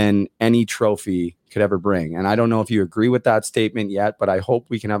than any trophy could ever bring. And I don't know if you agree with that statement yet, but I hope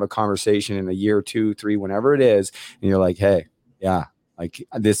we can have a conversation in a year, 2, 3, whenever it is. And you're like, hey, yeah, like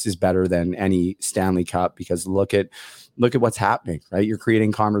this is better than any Stanley Cup, because look at what's happening, right? You're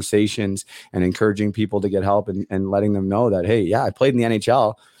creating conversations and encouraging people to get help and letting them know that, hey, yeah, I played in the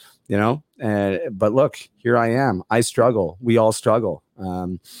NHL, but look, here I am. I struggle. We all struggle.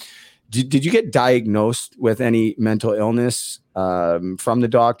 Did you get diagnosed with any mental illness from the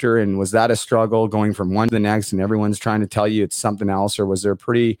doctor? And was that a struggle going from one to the next and everyone's trying to tell you it's something else? Or was there a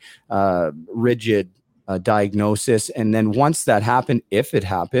pretty rigid diagnosis? And then once that happened, if it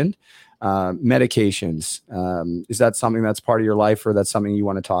happened, medications, is that something that's part of your life, or that's something you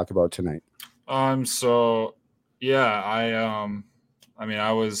want to talk about tonight? So yeah,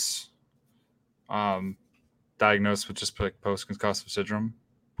 I was diagnosed with just like post-concussive syndrome,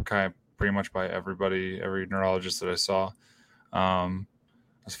 kind of pretty much by every neurologist that I saw.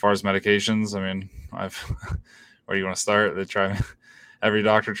 As far as medications, where do you want to start? Every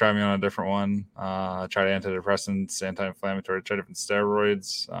doctor tried me on a different one. I tried antidepressants, anti-inflammatory, tried different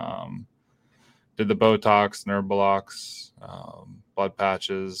steroids, did the Botox, nerve blocks, blood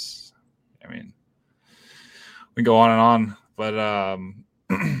patches. We can go on and on, but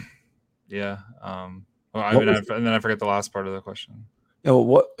Yeah. And then I forget the last part of the question.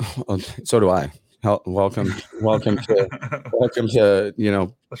 What? So do I. Welcome to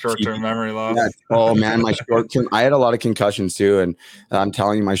The short-term memory loss. Yeah. Oh man, my short-term. I had a lot of concussions too, and I'm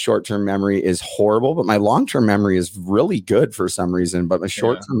telling you, my short-term memory is horrible. But my long-term memory is really good for some reason. But my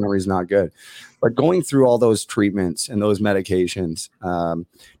short-term memory is not good. But going through all those treatments and those medications,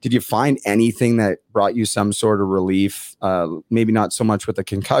 did you find anything that brought you some sort of relief? Maybe not so much with the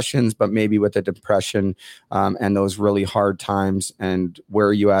concussions, but maybe with the depression and those really hard times. And where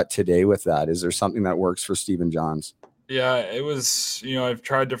are you at today with that? Is there something that works for Stephen Johns? Yeah, it was, I've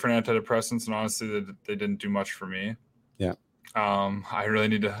tried different antidepressants, and honestly, they didn't do much for me. Yeah. I really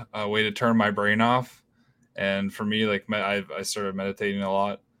need a way to turn my brain off. And for me, like I started meditating a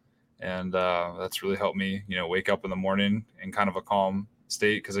lot. And that's really helped me, wake up in the morning in kind of a calm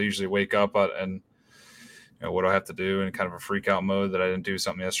state, because I usually wake up and what do I have to do in kind of a freak out mode that I didn't do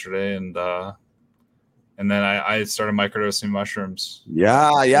something yesterday. And then I started microdosing mushrooms.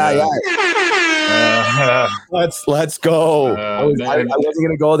 Yeah. Let's go. I wasn't going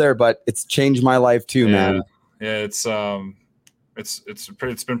to go there, but it's changed my life too, man. Yeah, it's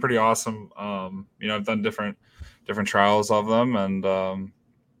been pretty awesome. I've done different trials of them, and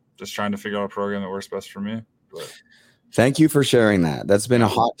just trying to figure out a program that works best for me. But thank you for sharing that. That's been a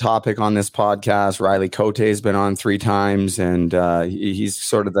hot topic on this podcast. Riley Cote has been on 3 times, and he's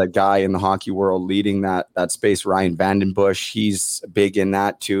sort of the guy in the hockey world leading that space. Ryan Vandenbush, he's big in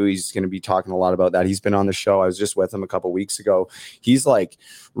that too. He's going to be talking a lot about that. He's been on the show. I was just with him a couple weeks ago. He's like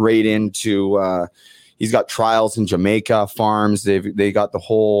right into he's got trials in Jamaica, farms. They got the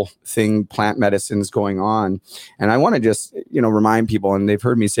whole thing, plant medicines going on. And I want to just, remind people, and they've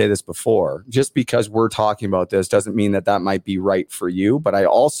heard me say this before, just because we're talking about this doesn't mean that might be right for you. But I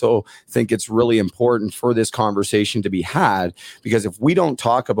also think it's really important for this conversation to be had, because if we don't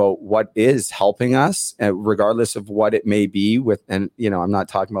talk about what is helping us, regardless of what it may be I'm not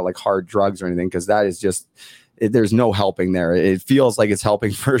talking about like hard drugs or anything, because that is just, there's no helping there. It feels like it's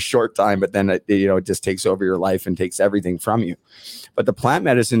helping for a short time, but then it just takes over your life and takes everything from you. But the plant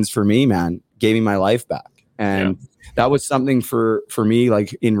medicines for me, man, gave me my life back. And that was something for me,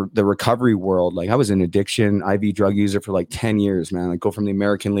 like in the recovery world. Like I was an addiction IV drug user for like 10 years, man. Like go from the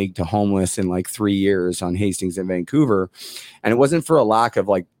American League to homeless in like 3 years on Hastings in Vancouver. And it wasn't for a lack of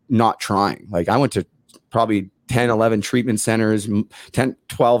like not trying. Like I went to probably 10, 11 treatment centers, 10,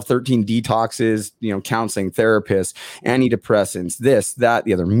 12, 13 detoxes, counseling, therapists, antidepressants, this, that,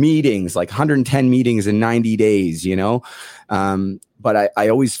 the other, meetings, like 110 meetings in 90 days, But I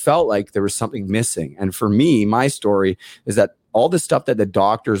always felt like there was something missing. And for me, my story is that all the stuff that the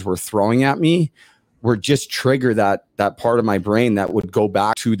doctors were throwing at me were just trigger that part of my brain that would go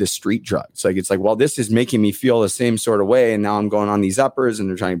back to the street drugs. Like, it's like, well, this is making me feel the same sort of way. And now I'm going on these uppers and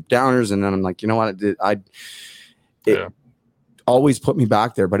they're trying downers. And then I'm like, you know what? It always put me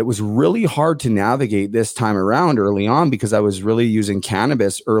back there, but it was really hard to navigate this time around early on, because I was really using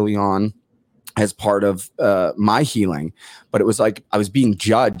cannabis early on as part of my healing. But it was like I was being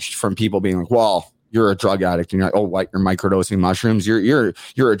judged from people being like, well, you're a drug addict. And you're like, oh, what? You're microdosing mushrooms. You're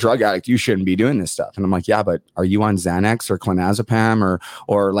a drug addict. You shouldn't be doing this stuff. And I'm like, yeah, but are you on Xanax or clonazepam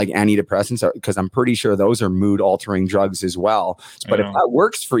or like antidepressants? Because I'm pretty sure those are mood altering drugs as well. But if that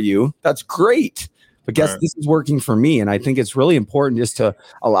works for you, that's great. But guess this is working for me. And I think it's really important just to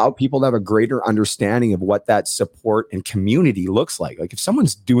allow people to have a greater understanding of what that support and community looks like. Like if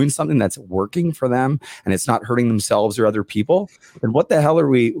someone's doing something that's working for them and it's not hurting themselves or other people, then what the hell are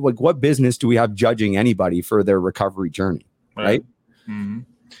we, like, what business do we have judging anybody for their recovery journey? Right. Mm-hmm.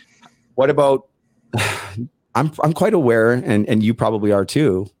 What about, I'm quite aware, and you probably are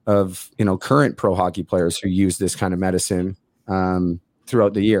too, of, current pro hockey players who use this kind of medicine,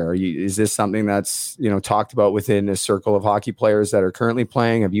 throughout the year. Is this something that's, talked about within a circle of hockey players that are currently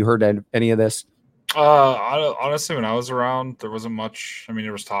playing? Have you heard any of this? Honestly, when I was around, there wasn't much. I mean,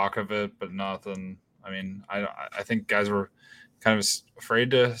 there was talk of it, but nothing. I mean, I think guys were kind of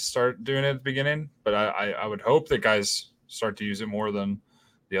afraid to start doing it at the beginning, but I would hope that guys start to use it more than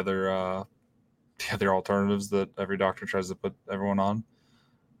the other alternatives that every doctor tries to put everyone on.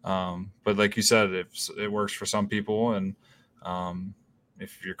 But like you said, if it works for some people, and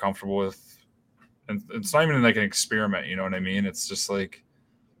if you're comfortable with, and it's not even like an experiment, you know what I mean? It's just like,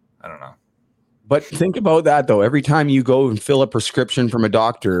 I don't know. But think about that though. Every time you go and fill a prescription from a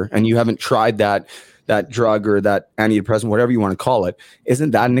doctor and you haven't tried that drug or that antidepressant, whatever you want to call it,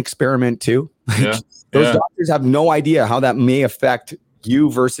 isn't that an experiment too? Yeah. Those doctors have no idea how that may affect you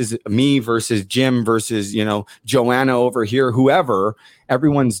versus me versus Jim versus, Joanna over here, whoever.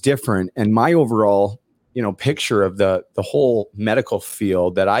 Everyone's different. And my overall picture of the whole medical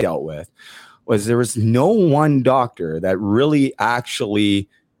field that I dealt with was there was no one doctor that really actually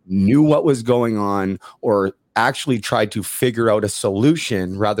knew what was going on or actually tried to figure out a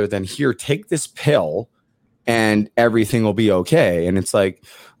solution rather than here, take this pill and everything will be okay. And it's like,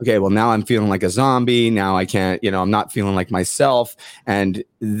 okay, well, now I'm feeling like a zombie. Now I can't, I'm not feeling like myself. And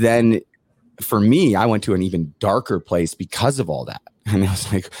then for me, I went to an even darker place because of all that. And I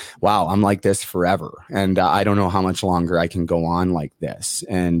was like, wow, I'm like this forever. And I don't know how much longer I can go on like this.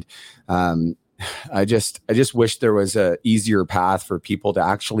 And I just wish there was a easier path for people to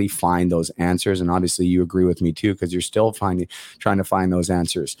actually find those answers. And obviously you agree with me too, because you're still trying to find those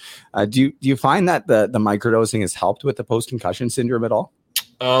answers. Do you find that the microdosing has helped with the post-concussion syndrome at all?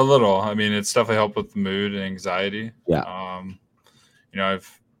 A little. I mean, it's definitely helped with the mood and anxiety. Yeah. I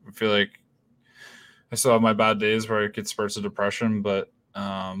feel like I still have my bad days where I get spurts of depression, but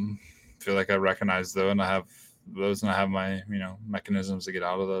I feel like I recognize those and I have my mechanisms to get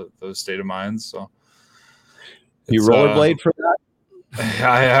out of those state of minds. So you rollerblade for that?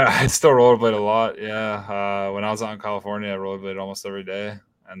 I still rollerblade a lot. Yeah. When I was out in California, I rollerbladed almost every day.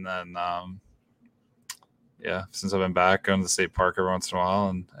 And then, since I've been back, going to the state park every once in a while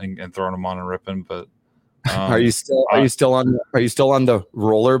and throwing them on and ripping. But are you still on the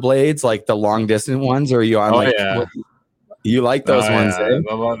rollerblades, like the long distance ones, or are you on you like those ones? Yeah.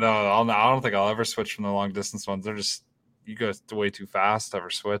 No, I don't think I'll ever switch from the long distance ones. They're just, you go way too fast to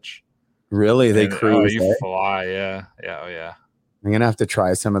ever switch. Really? They cruise. You fly. Yeah. Oh yeah. I'm gonna have to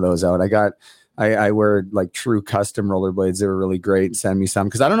try some of those out. I wear like true custom rollerblades. They were really great. Send me some,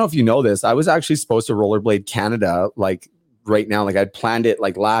 because I don't know if you know this. I was actually supposed to rollerblade Canada like right now. Like I'd planned it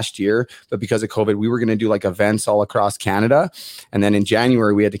like last year, but because of COVID, we were going to do like events all across Canada. And then in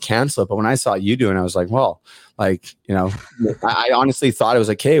January we had to cancel it. But when I saw you doing it, I was like, well, like, I honestly thought it was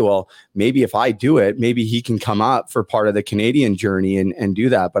like, hey, well, maybe if I do it, maybe he can come up for part of the Canadian journey and do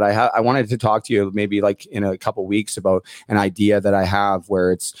that. But I wanted to talk to you maybe like in a couple of weeks about an idea that I have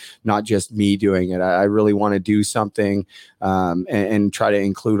where it's not just me doing it. I really want to do something and try to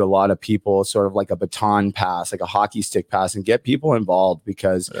include a lot of people, sort of like a baton pass, like a hockey stick pass, and get people involved,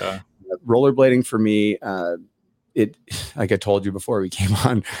 because rollerblading for me, it, like I told you before we came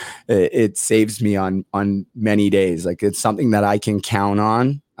on, it saves me on many days. Like it's something that I can count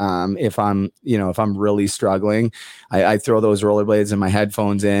on. If I'm really struggling, I throw those rollerblades and my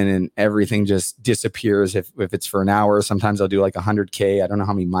headphones in and everything just disappears. If it's for an hour, sometimes I'll do like 100K. I don't know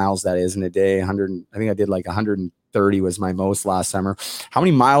how many miles that is in a day. I think I did like 130 was my most last summer. How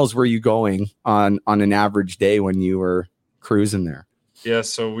many miles were you going on an average day when you were cruising there? Yeah,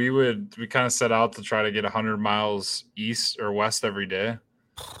 so we kind of set out to try to get 100 miles east or west every day.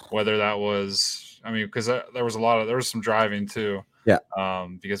 Whether that was, because there was some driving too. Yeah.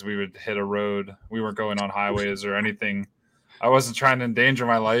 Because we would hit a road. We weren't going on highways or anything. I wasn't trying to endanger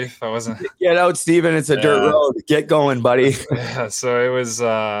my life. I wasn't. Get out, Steven. It's a dirt road. Get going, buddy. Yeah. So it was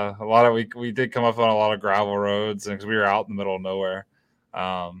a lot of, we did come up on a lot of gravel roads, and because we were out in the middle of nowhere.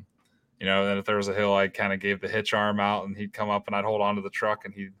 Then if there was a hill, I kind of gave the hitch arm out, and he'd come up, and I'd hold on to the truck,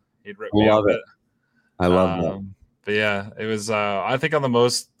 and he'd rip me up. I love that. But yeah, it was. I think on the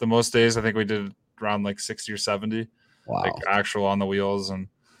most days, I think we did around like 60 or 70, like actual on the wheels, and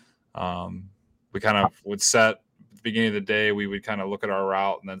we kind of would set at the beginning of the day. We would kind of look at our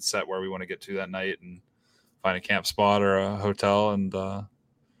route and then set where we want to get to that night, and find a camp spot or a hotel, and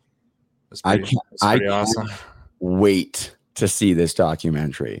it's pretty awesome. Wait to see this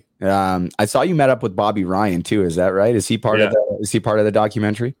documentary. I saw you met up with Bobby Ryan too. Is that right? Is he part of the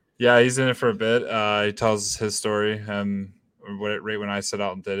documentary? Yeah, he's in it for a bit. He tells his story. Right when I set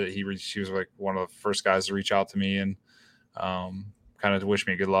out and did it, he was like one of the first guys to reach out to me and kind of wish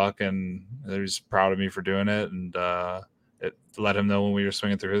me good luck, and he was proud of me for doing it. And it let him know when we were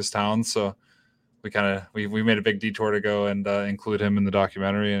swinging through his town. So we made a big detour to go and include him in the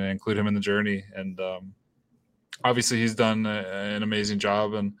documentary and include him in the journey. And obviously he's done an amazing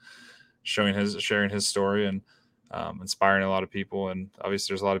job and sharing his story and inspiring a lot of people. And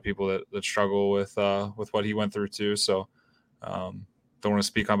obviously there's a lot of people that struggle with what he went through too. So don't want to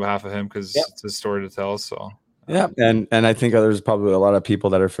speak on behalf of him because it's his story to tell. So yeah. And I think there's probably a lot of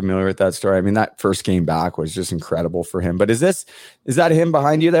people that are familiar with that story. I mean, that first game back was just incredible for him. But is that him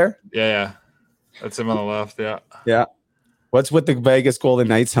behind you there? Yeah. That's him on the left. Yeah. Yeah. What's with the Vegas Golden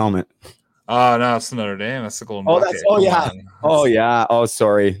Knights helmet? Oh, no, it's Notre Dame. That's the Golden Bucket. Oh,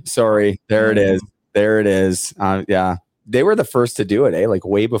 sorry. There it is. Yeah. They were the first to do it, like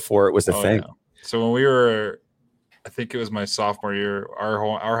way before it was a thing. Yeah. So when we were, I think it was my sophomore year,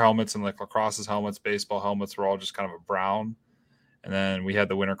 our helmets and like lacrosse's helmets, baseball helmets were all just kind of a brown. And then we had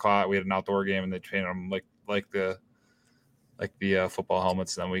the winter class. We had an outdoor game, and they painted them like the football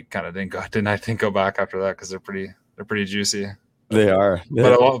helmets. And then we kind of didn't go back after that because they're pretty juicy. They are.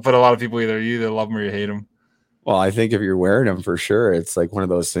 But a lot of people you either love them or you hate them. Well, I think if you're wearing them for sure, it's like one of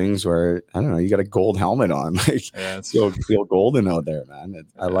those things where, I don't know, you got a gold helmet on. Like, feel golden out there, man.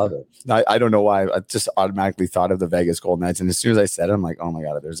 I love it. I don't know why. I just automatically thought of the Vegas Golden Knights. And as soon as I said it, I'm like, oh my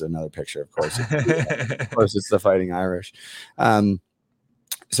God, there's another picture. Of course. Of course, it's the Fighting Irish.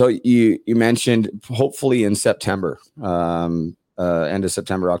 So you mentioned hopefully in September, end of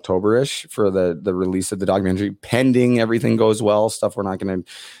September, October-ish for the release of the documentary, pending everything goes well, stuff we're not going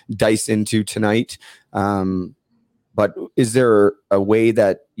to dice into tonight. But is there a way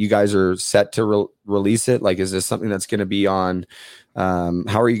that you guys are set to release it? Like, is this something that's going to be on,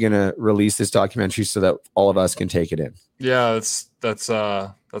 how are you going to release this documentary so that all of us can take it in? Yeah, that's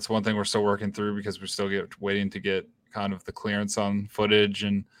one thing we're still working through because we're still waiting to get kind of the clearance on footage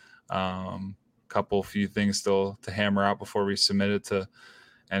and, few things still to hammer out before we submit it to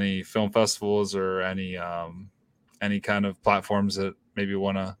any film festivals or any kind of platforms that maybe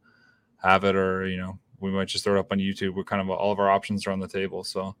want to have it, or we might just throw it up on YouTube. We're kind of all of our options are on the table,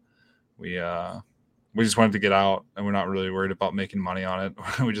 so we just wanted to get out, and we're not really worried about making money on it.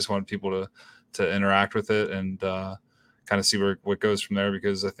 We just want people to interact with it and kind of see what goes from there,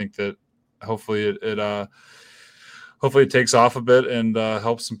 because I think that hopefully it takes off a bit and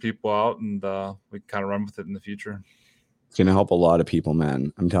helps some people out, and we can kind of run with it in the future. It's going to help a lot of people,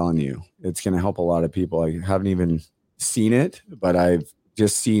 man. I'm telling you, it's going to help a lot of people. I haven't even seen it, but I've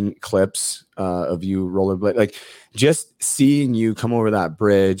just seen clips of you rollerblade, like just seeing you come over that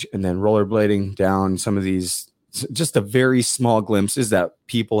bridge and then rollerblading down some of these, just a very small glimpses that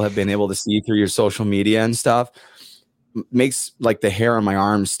people have been able to see through your social media and stuff, makes like the hair on my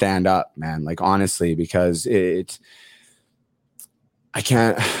arms stand up, man. Like, honestly, because I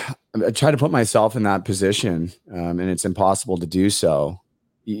try to put myself in that position, and it's impossible to do so.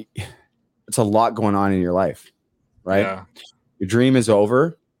 It's a lot going on in your life, right? Yeah. Your dream is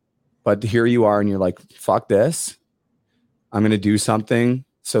over, but here you are, and you're like, fuck this. I'm going to do something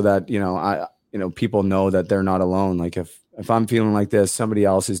so that, people know that they're not alone. Like, if I'm feeling like this, somebody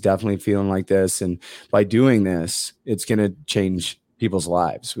else is definitely feeling like this. And by doing this, it's going to change people's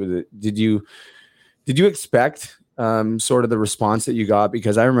lives. Did you expect sort of the response that you got?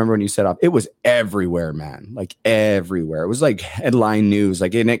 Because I remember when you set up, it was everywhere, man, like everywhere. It was like headline news,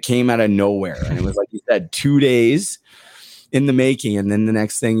 like, and it came out of nowhere. And it was like you said, 2 days in the making. And then the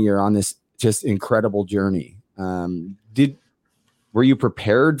next thing, you're on this just incredible journey. Were you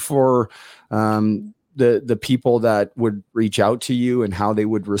prepared for the people that would reach out to you and how they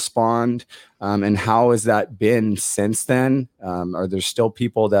would respond? And how has that been since then? Are there still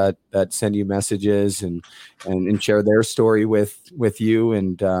people that send you messages and share their story with you?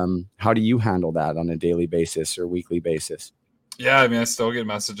 And how do you handle that on a daily basis or weekly basis? Yeah, I mean, I still get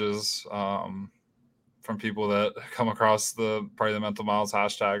messages from people that come across probably the Mental Miles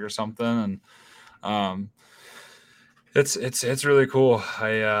hashtag or something. And it's really cool.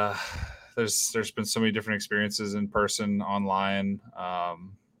 There's been so many different experiences in person, online.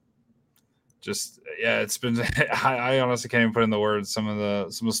 It's been, I honestly can't even put in the words. Some of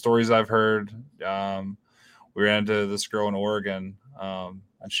the stories I've heard. We ran into this girl in Oregon, and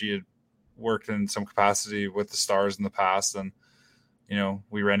she had worked in some capacity with the Stars in the past. And,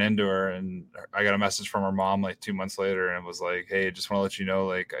 we ran into her, and I got a message from her mom like 2 months later, and it was like, hey, just want to let you know,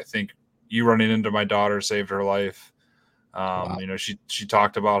 like, I think you running into my daughter saved her life. Wow. She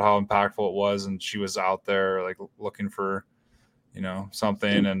talked about how impactful it was, and she was out there like looking for,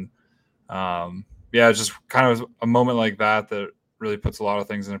 something. And it's just kind of a moment like that really puts a lot of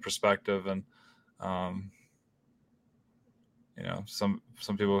things into perspective. And some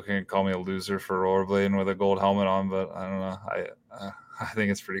people can call me a loser for rollerblading with a gold helmet on, but I don't know. I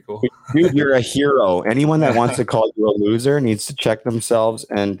think it's pretty cool. Dude, you're a hero. Anyone that wants to call you a loser needs to check themselves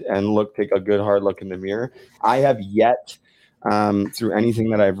and take a good hard look in the mirror. I have yet, through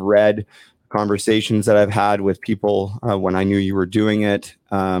anything that I've read, conversations that I've had with people when I knew you were doing it,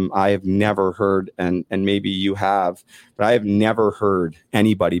 I have never heard, and maybe you have, but I have never heard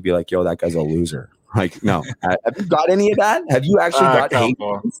anybody be like, yo, that guy's a loser. Like, no. Have you got any of that? Have you actually got hate?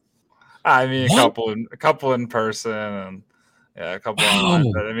 I mean, a couple in person, and a couple online.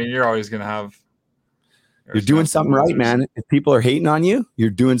 But I mean, you're always going to have. You're doing something right, man. If people are hating on you, you're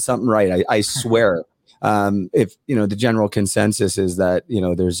doing something right. I swear. If the general consensus is that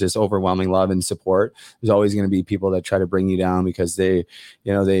there's this overwhelming love and support, there's always going to be people that try to bring you down because they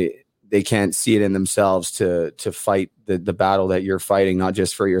they can't see it in themselves to fight the battle that you're fighting, not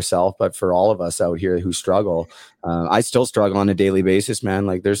just for yourself, but for all of us out here who struggle. I still struggle on a daily basis, man.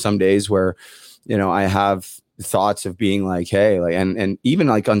 Like there's some days where, I have thoughts of being like, hey, like, and even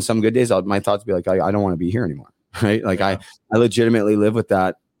like on some good days, my thoughts be like, I don't want to be here anymore. Right. Like I legitimately live with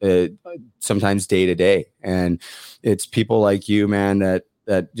that sometimes day to day. And it's people like you, man,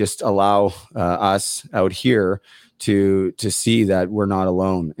 that just allow us out here to see that we're not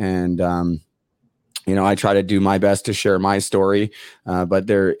alone. And, I try to do my best to share my story, but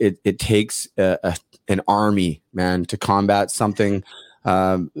it takes an army, man, to combat something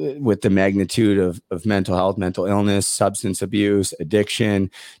with the magnitude of mental health, mental illness, substance abuse, addiction.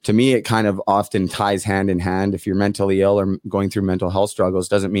 To me, it kind of often ties hand in hand. If you're mentally ill or going through mental health struggles,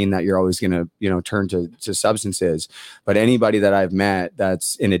 doesn't mean that you're always going to, turn to substances. But anybody that I've met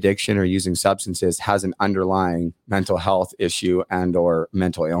that's in addiction or using substances has an underlying mental health issue and or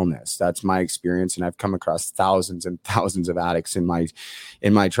mental illness. That's my experience. And I've come across thousands and thousands of addicts in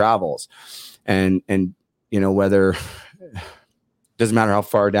my travels. And whether doesn't matter how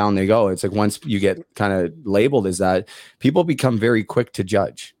far down they go. It's like once you get kind of labeled as that, people become very quick to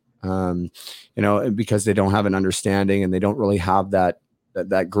judge, because they don't have an understanding and they don't really have that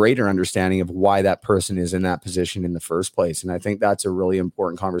greater understanding of why that person is in that position in the first place. And I think that's a really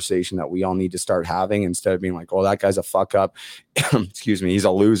important conversation that we all need to start having instead of being like, oh, that guy's a fuck up. Excuse me. He's a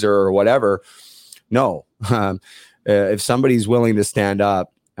loser or whatever. No. If somebody's willing to stand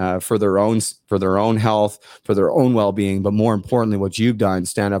up, for their own health, for their own well-being, but more importantly, what you've done,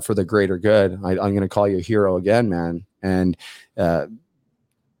 stand up for the greater good. I'm going to call you a hero again, man. And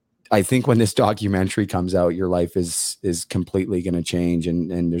I think when this documentary comes out, your life is completely going to change,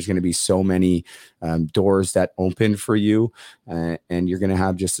 and there's going to be so many doors that open for you, and you're going to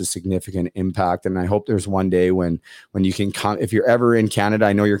have just a significant impact. And I hope there's one day when you can come. If you're ever in Canada,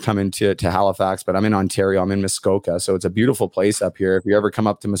 I know you're coming to Halifax, but I'm in Ontario. I'm in Muskoka, so it's a beautiful place up here. If you ever come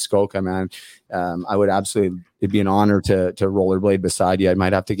up to Muskoka, man, I would absolutely. It'd be an honor to rollerblade beside you. I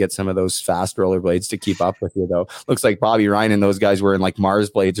might have to get some of those fast rollerblades to keep up with you, though. Looks like Bobby Ryan and those guys were in like Mars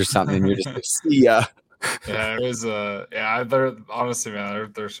blades or something, and you're just like, see ya. Yeah, it was. They're honestly,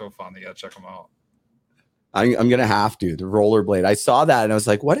 man, they're so fun. You gotta check them out. I'm gonna have to the rollerblade. I saw that and I was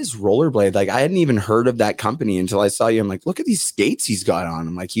like, "What is rollerblade?" Like I hadn't even heard of that company until I saw you. I'm like, "Look at these skates he's got on."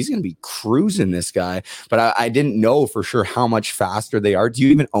 I'm like, "He's gonna be cruising this guy." But I didn't know for sure how much faster they are. Do you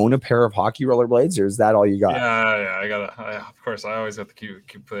even own a pair of hockey rollerblades, or is that all you got? Yeah. Of course, I always have to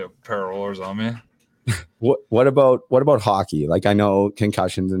keep a pair of rollers on me. What about hockey? Like I know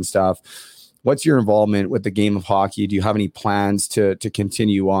concussions and stuff. What's your involvement with the game of hockey? Do you have any plans to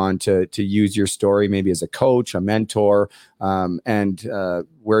continue on to use your story maybe as a coach, a mentor, and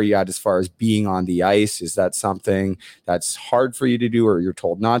where are you at as far as being on the ice? Is that something that's hard for you to do or you're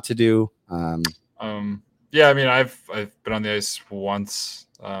told not to do? Yeah, I mean, I've been on the ice once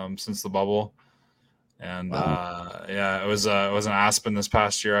since the bubble. And wow. it was in Aspen this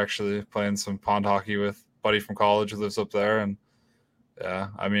past year, actually, playing some pond hockey with a buddy from college who lives up there. And yeah,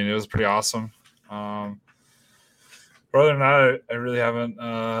 I mean, it was pretty awesome. Other than that, I really haven't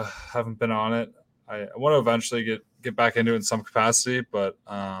been on it. I want to eventually get back into it in some capacity, but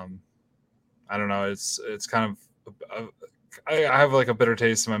I don't know. It's kind of I have like a bitter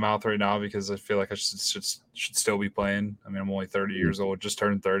taste in my mouth right now because I feel like I should still be playing. I mean, I'm only 30 years old, just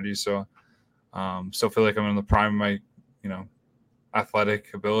turned 30, so still feel like I'm in the prime of my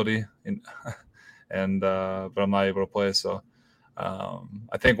athletic ability, and but I'm not able to play. So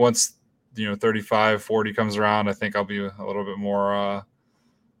I think once 35, 40 comes around, I think I'll be a little bit more.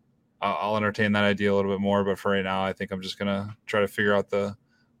 I'll entertain that idea a little bit more, but for right now, I think I'm just gonna try to figure out the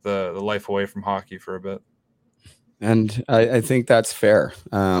life away from hockey for a bit. And I think that's fair.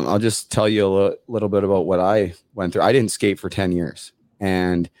 I'll just tell you a little bit about what I went through. I didn't skate for 10 years,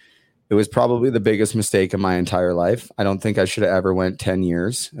 and it was probably the biggest mistake of my entire life. I don't think I should have ever went 10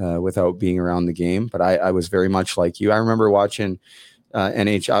 years without being around the game, but I was very much like you. I remember watching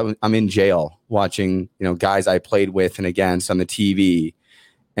NHL. I'm in jail watching, guys I played with and against on the TV,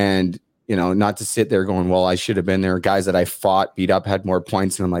 and not to sit there going, well, I should have been there. Guys that I fought, beat up, had more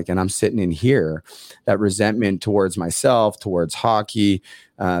points. And I'm like, and I'm sitting in here, that resentment towards myself, towards hockey,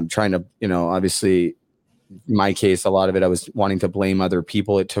 trying to, obviously in my case, a lot of it, I was wanting to blame other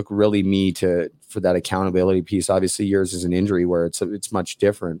people. It took really me for that accountability piece. Obviously yours is an injury where it's much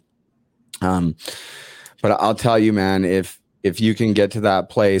different. But I'll tell you, man, if you can get to that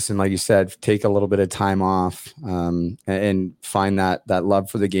place and, like you said, take a little bit of time off and find that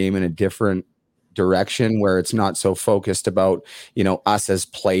love for the game in a different direction where it's not so focused about, us as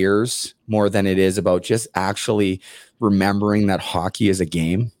players more than it is about just actually remembering that hockey is a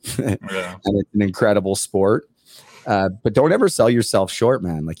game and it's an incredible sport. But don't ever sell yourself short,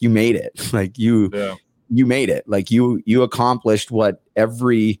 man. Like, you made it. Like, you made it. Like, you accomplished what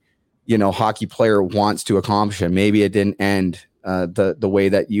every, hockey player wants to accomplish. And maybe it didn't end the way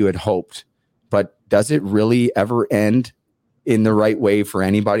that you had hoped, but does it really ever end in the right way for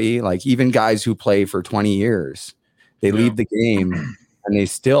anybody? Like, even guys who play for 20 years, they leave the game and they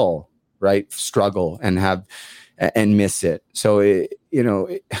still struggle and miss it. So,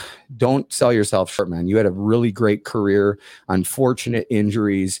 don't sell yourself short, man. You had a really great career, unfortunate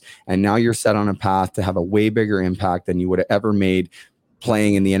injuries, and now you're set on a path to have a way bigger impact than you would have ever made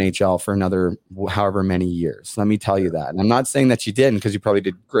playing in the NHL for another however many years. Let me tell you that. And I'm not saying that you didn't, because you probably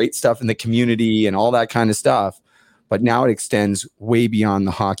did great stuff in the community and all that kind of stuff. But now it extends way beyond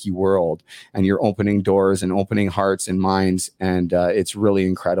the hockey world, and you're opening doors and opening hearts and minds. And it's really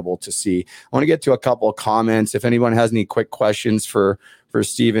incredible to see. I want to get to a couple of comments. If anyone has any quick questions for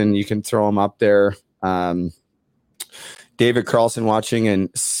Steven, you can throw them up there. David Carlson watching in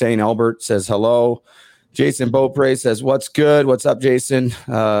St. Albert says hello. Jason Beaupre says, what's good? What's up, Jason?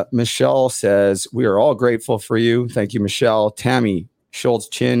 Michelle says, we are all grateful for you. Thank you, Michelle. Tammy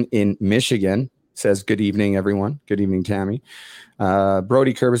Schultz-Chin in Michigan says, good evening, everyone. Good evening, Tammy.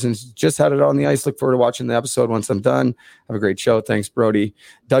 Brody Curbison just had it on the ice. Look forward to watching the episode once I'm done. Have a great show. Thanks, Brody.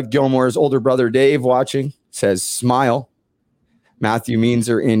 Doug Gilmore's older brother, Dave, watching, says, smile. Matthew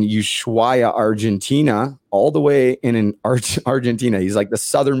Meanser in Ushuaia, Argentina, all the way in Argentina. He's like the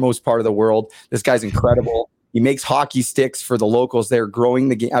southernmost part of the world. This guy's incredible. He makes hockey sticks for the locals there, growing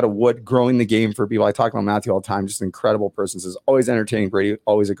the game out of wood, growing the game for people. I talk about Matthew all the time. Just an incredible person. Says, always entertaining, Brady.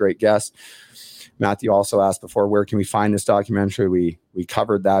 Always a great guest. Matthew also asked before, where can we find this documentary? We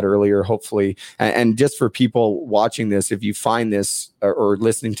covered that earlier, hopefully. And just for people watching this, if you find this or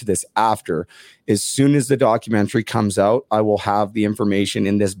listening to this after, as soon as the documentary comes out, I will have the information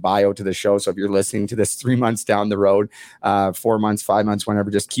in this bio to the show. So if you're listening to this 3 months down the road, 4 months, 5 months,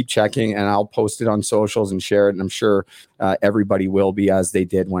 whenever, just keep checking, and I'll post it on socials and share it. And I'm sure everybody will be, as they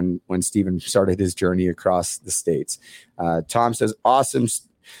did when Steven started his journey across the States. Tom says, awesome,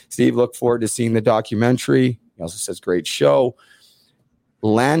 Steve, look forward to seeing the documentary. He also says, great show.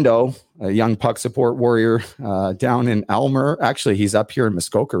 Lando, a young puck support warrior down in Elmer. Actually, he's up here in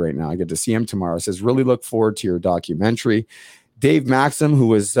Muskoka right now. I get to see him tomorrow. Says, really look forward to your documentary. Dave Maxim, who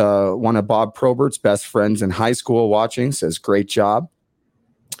was one of Bob Probert's best friends in high school, watching, says, great job.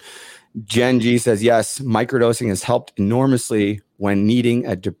 Jen G says, yes, microdosing has helped enormously when needing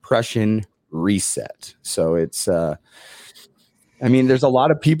a depression reset. So it's... there's a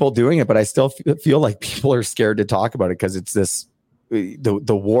lot of people doing it, but I still feel like people are scared to talk about it because it's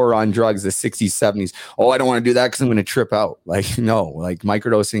the war on drugs, the 60s, 70s. Oh, I don't want to do that because I'm going to trip out. Like, no, like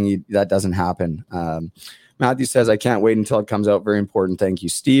microdosing, that doesn't happen. Matthew says, I can't wait until it comes out. Very important. Thank you,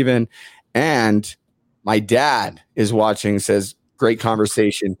 Steven. And my dad is watching, says, great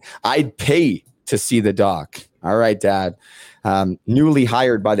conversation. I'd pay to see the doc. All right, Dad. Newly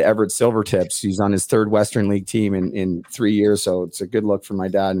hired by the Everett Silvertips. He's on his third Western League team in 3 years. So it's a good look for my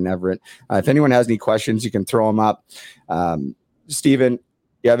dad in Everett. If anyone has any questions, you can throw them up. Steven,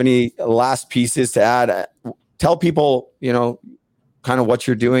 you have any last pieces to add? Tell people, kind of what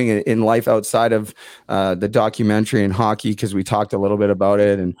you're doing in life outside of the documentary and hockey, because we talked a little bit about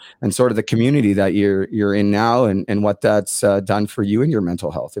it, and sort of the community that you're in now, and what that's done for you and your mental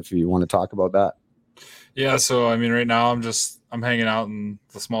health, if you want to talk about that. Yeah, so right now I'm hanging out in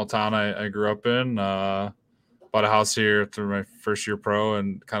the small town I grew up in. Bought a house here through my first year pro,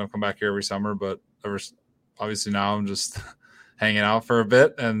 and kind of come back here every summer. But obviously now I'm just hanging out for a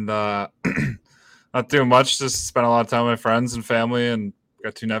bit and not doing much. Just spend a lot of time with my friends and family, and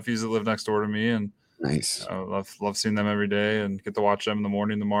got 2 nephews that live next door to me, and nice. I love seeing them every day, and get to watch them in the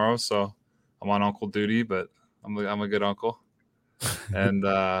morning tomorrow. So I'm on uncle duty, but I'm a good uncle. And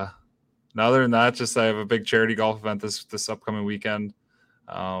other than that, just I have a big charity golf event this upcoming weekend.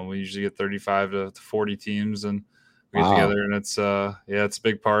 We usually get 35 to 40 teams, and we get together, and it's it's a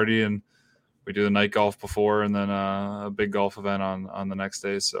big party, and we do the night golf before, and then a big golf event on the next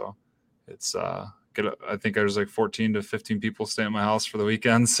day. So it's I think there's like 14 to 15 people staying at my house for the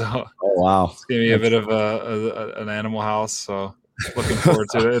weekend. So it's gonna be a bit of an animal house. So looking forward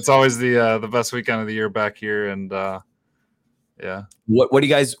to it. It's always the best weekend of the year back here, and yeah. What do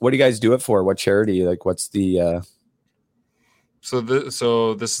you guys do it for? What charity? Like, what's the? So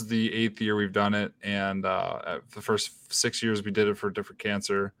this is the 8th year we've done it, and the first 6 years we did it for different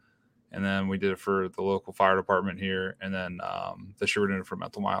cancer, and then we did it for the local fire department here, and then this year we're doing it for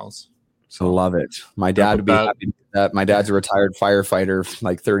Mental Miles. I love it. My dad would be happy to do that. My dad's a retired firefighter,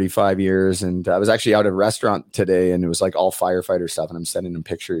 like 35 years. And I was actually out at a restaurant today, and it was like all firefighter stuff. And I'm sending him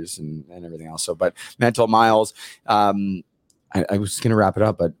pictures and everything else. So, but Mental Miles, I was going to wrap it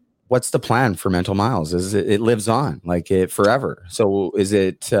up, but what's the plan for Mental Miles? It lives on like it forever. So is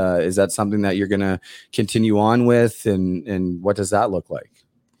that something that you're going to continue on with? And what does that look like?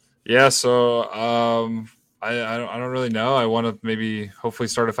 Yeah. So, I don't really know. I want to maybe hopefully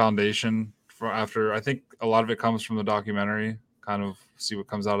start a foundation for after. I think a lot of it comes from the documentary, kind of see what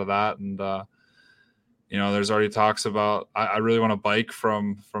comes out of that. And, there's already talks about, I really want to bike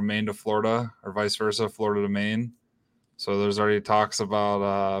from Maine to Florida or vice versa, Florida to Maine. So there's already talks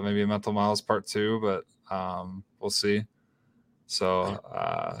about maybe a Mental Miles part 2, but we'll see. So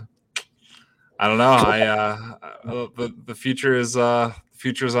I don't know. The future is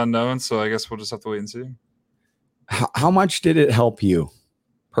unknown. So I guess we'll just have to wait and see. How much did it help you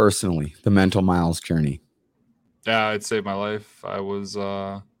personally, the Mental Miles journey? Yeah, it saved my life. I was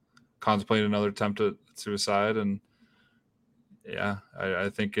contemplating another attempt at suicide, and yeah, I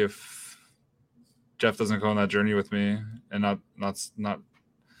think if Jeff doesn't go on that journey with me, and not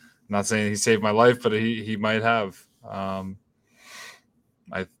saying he saved my life, but he might have.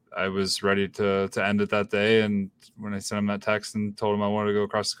 I was ready to end it that day, and when I sent him that text and told him I wanted to go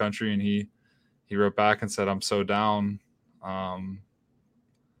across the country, and he wrote back and said, "I'm so down."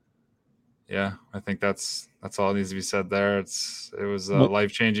 Yeah, I think that's all that needs to be said there. It was a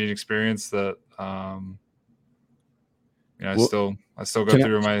life-changing experience that, I still go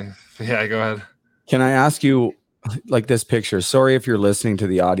through my, yeah, go ahead. Can I ask you, like, this picture? Sorry if you're listening to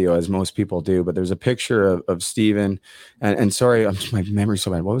the audio, as most people do, but there's a picture of Steven and sorry, my memory's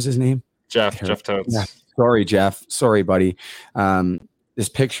so bad. What was his name? Jeff Totes. Yeah. Sorry, Jeff. Sorry, buddy. This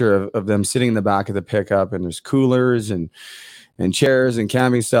picture of them sitting in the back of the pickup, and there's coolers and chairs and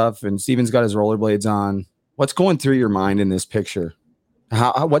camping stuff, and Steven's got his rollerblades on. What's going through your mind in this picture?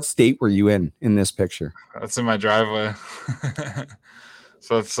 What state were you in this picture? That's in my driveway.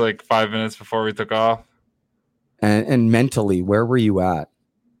 So it's like 5 minutes before we took off. And mentally, where were you at?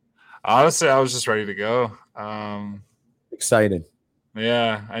 Honestly, I was just ready to go. Excited.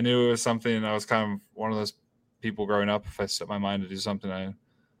 Yeah, I knew it was something. I was kind of one of those people growing up. If I set my mind to do something,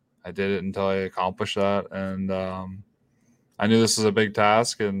 I did it until I accomplished that. And I knew this was a big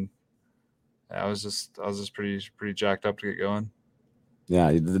task, and I was just pretty jacked up to get going.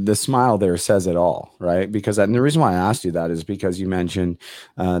 Yeah, the smile there says it all, right? Because and the reason why I asked you that is because you mentioned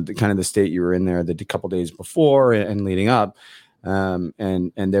the kind of the state you were in there the couple days before and leading up,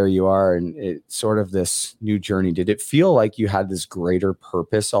 and there you are, and it's sort of this new journey. Did it feel like you had this greater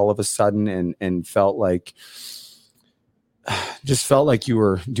purpose all of a sudden, and felt like you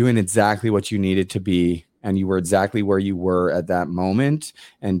were doing exactly what you needed to be, and you were exactly where you were at that moment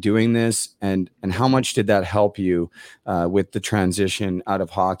and doing this? And how much did that help you with the transition out of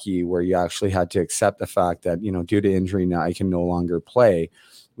hockey, where you actually had to accept the fact that, due to injury now I can no longer play?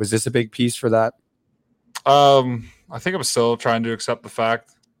 Was this a big piece for that? I think I'm still trying to accept the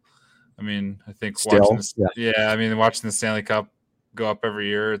fact. I mean, I think watching the Stanley Cup go up every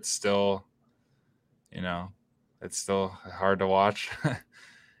year, it's still, it's still hard to watch.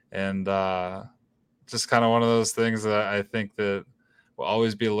 And just kind of one of those things that I think that will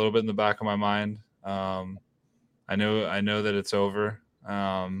always be a little bit in the back of my mind. I know that it's over.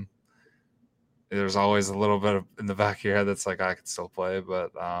 There's always a little bit in the back of your head that's like, I could still play,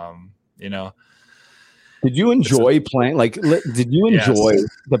 but Did you enjoy playing? Like, did you enjoy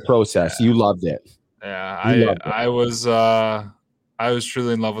the process? Yeah. You loved it. Yeah, I was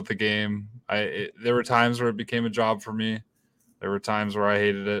truly in love with the game. There were times where it became a job for me. There were times where I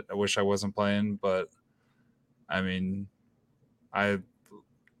hated it. I wish I wasn't playing, but I mean, I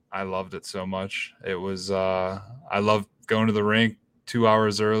loved it so much. It was I loved going to the rink 2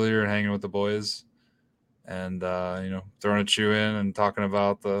 hours earlier and hanging with the boys, and throwing a chew in and talking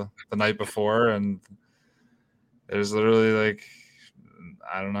about the night before. And there's literally, like,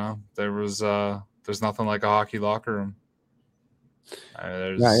 I don't know, there's nothing like a hockey locker room.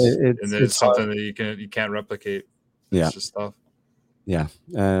 It's something that you can't replicate. Yeah, it's just tough. Yeah,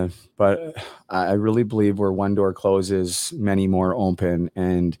 but I really believe where one door closes, many more open,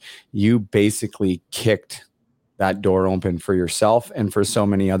 and you basically kicked that door open for yourself and for so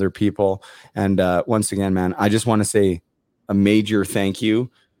many other people. And once again, man, I just want to say a major thank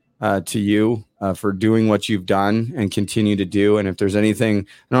you to you for doing what you've done and continue to do. And if there's anything, I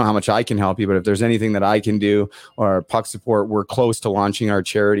don't know how much I can help you, but if there's anything that I can do, or Puck Support, we're close to launching our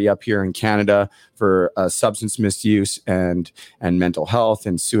charity up here in Canada for substance misuse and mental health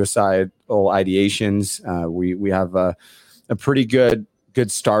and suicidal ideations. We have a pretty good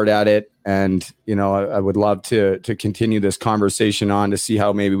good start at it. And, you know, I would love to continue this conversation on to see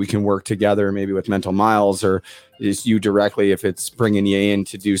how maybe we can work together, maybe with Mental Miles, or is you directly, if it's bringing you in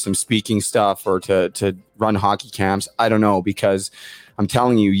to do some speaking stuff or to run hockey camps. I don't know, because I'm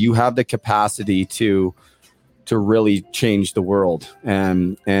telling you, you have the capacity to really change the world.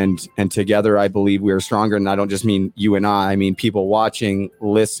 And together, I believe we are stronger. And I don't just mean you and I mean people watching,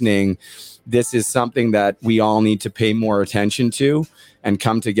 listening. This is something that we all need to pay more attention to and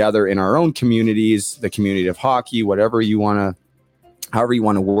come together in our own communities, the community of hockey, however you want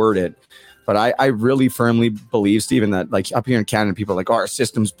to word it. But I really firmly believe, Stephen, that like up here in Canada, people are like, oh, our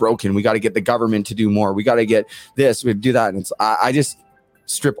system's broken. We got to get the government to do more. We got to get this, we do that. And I just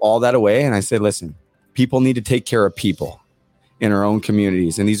strip all that away. And I say, listen, people need to take care of people in our own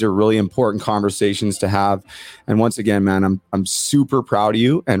communities. And these are really important conversations to have. And once again, man, I'm super proud of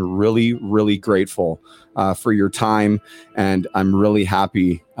you and really, really grateful for your time. And I'm really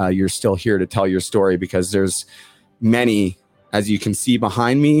happy you're still here to tell your story, because there's many, as you can see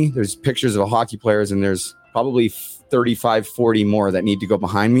behind me, there's pictures of hockey players, and there's probably 35, 40 more that need to go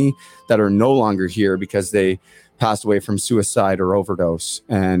behind me that are no longer here because they passed away from suicide or overdose.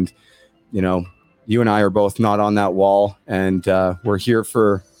 And, you know, you and I are both not on that wall, and we're here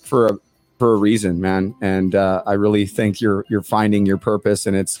for a reason, man. And I really think you're finding your purpose,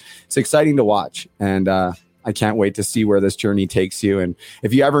 and it's exciting to watch. And I can't wait to see where this journey takes you. And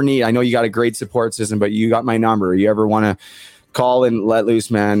if you ever need, I know you got a great support system, but you got my number. You ever want to call and let loose,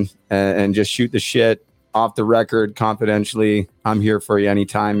 man, and just shoot the shit off the record confidentially, I'm here for you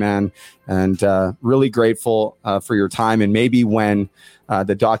anytime, man. And really grateful for your time. And maybe when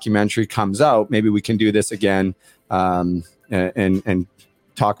the documentary comes out, maybe we can do this again and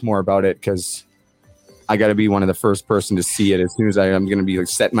talk more about it, because I got to be one of the first person to see it as soon as I'm going to be like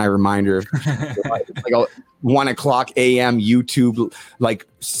setting my reminder. Like 1:00 a.m. YouTube, like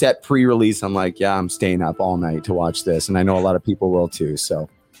set pre-release. I'm like, yeah, I'm staying up all night to watch this. And I know a lot of people will too. So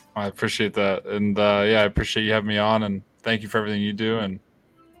I appreciate that. And yeah, I appreciate you having me on, and thank you for everything you do. And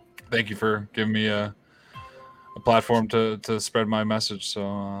thank you for giving me a platform to spread my message.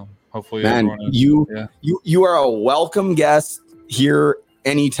 So hopefully, man, you are a welcome guest here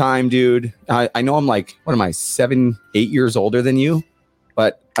anytime, dude. I know I'm like, what am I, 7-8 years older than you,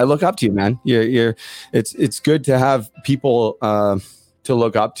 but I look up to you, man. It's good to have people to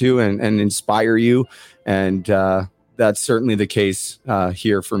look up to and inspire you. And that's certainly the case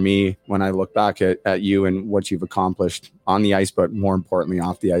here for me when I look back at you and what you've accomplished on the ice, but more importantly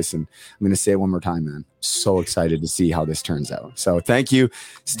off the ice. And I'm going to say it one more time, man. So excited to see how this turns out. So thank you,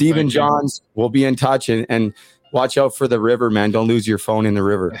 Stephen Johns. We'll be in touch, and watch out for the river, man. Don't lose your phone in the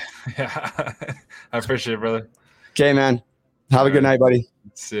river. Yeah, I appreciate it, brother. Okay, man. Have a good night, buddy.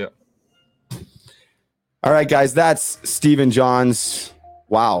 See ya. All right, guys. That's Stephen Johns.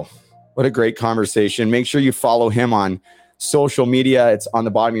 Wow. What a great conversation. Make sure you follow him on social media. It's on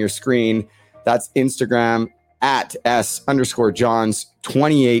the bottom of your screen. That's Instagram at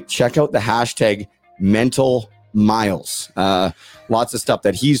 @S_Johns28. Check out the hashtag Mental Miles. Lots of stuff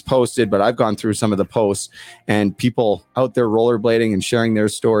that he's posted, but I've gone through some of the posts, and people out there rollerblading and sharing their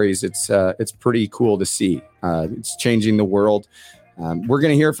stories. It's pretty cool to see. It's changing the world. We're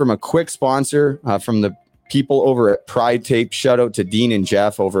going to hear from a quick sponsor from the people over at Pride Tape. Shout out to Dean and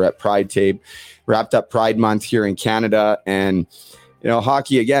Jeff over at Pride Tape. Wrapped up Pride Month here in Canada, and you know,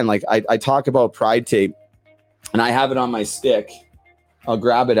 hockey again. Like I talk about Pride Tape, and I have it on my stick. I'll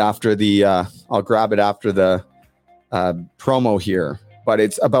grab it after the promo here, but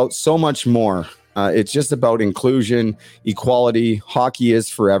it's about so much more. It's just about inclusion, equality. Hockey is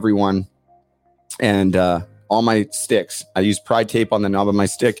for everyone. And all my sticks, I use Pride Tape on the knob of my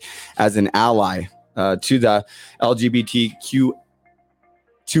stick as an ally to the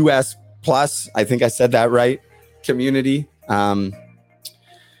LGBTQ2S plus. I think I said that right. Community.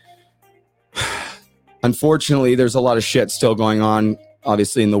 Unfortunately, there's a lot of shit still going on,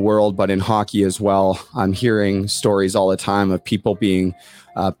 obviously, in the world, but in hockey as well. I'm hearing stories all the time of people being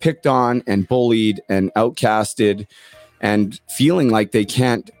picked on and bullied and outcasted and feeling like they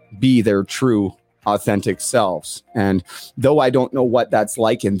can't be their true, authentic selves. And though I don't know what that's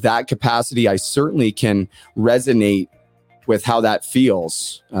like in that capacity, I certainly can resonate with how that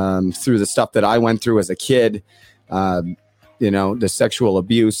feels through the stuff that I went through as a kid. The sexual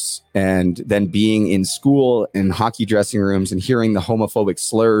abuse, and then being in school and hockey dressing rooms and hearing the homophobic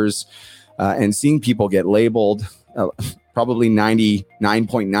slurs and seeing people get labeled. Probably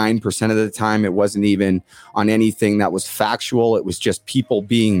 99.9% of the time, it wasn't even on anything that was factual. It was just people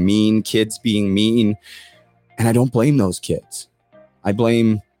being mean, kids being mean. And I don't blame those kids. I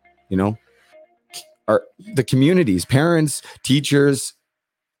blame, the communities, parents, teachers,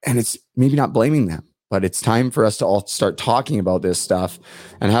 And it's maybe not blaming them, but it's time for us to all start talking about this stuff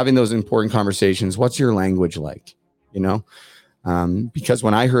and having those important conversations. What's your language like? Because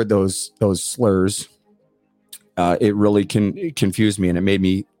when I heard those slurs, it really confused me, and it made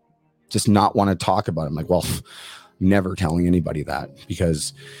me just not want to talk about it. I'm like, well, never telling anybody that,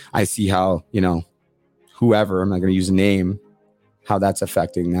 because I see how, whoever, I'm not going to use a name, how that's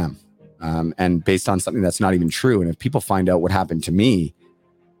affecting them. And based on something that's not even true. And if people find out what happened to me,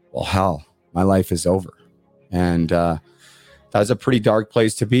 well, hell, my life is over. And that's a pretty dark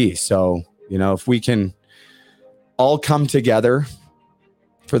place to be. So, if we can all come together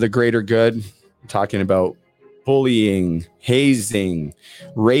for the greater good, I'm talking about bullying, hazing,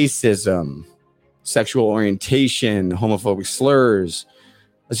 racism, sexual orientation, homophobic slurs.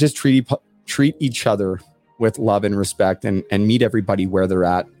 Let's just treat each other with love and respect, and meet everybody where they're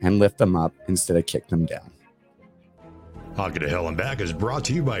at and lift them up instead of kick them down. Hockey to Hell and Back is brought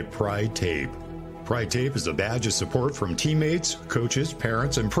to you by Pride Tape. Pride Tape is a badge of support from teammates, coaches,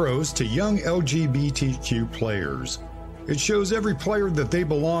 parents, and pros to young LGBTQ players. It shows every player that they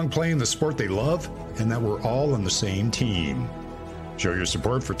belong playing the sport they love and that we're all on the same team. Show your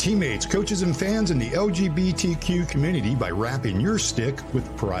support for teammates, coaches, and fans in the LGBTQ community by wrapping your stick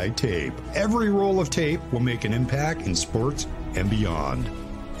with Pride Tape. Every roll of tape will make an impact in sports and beyond.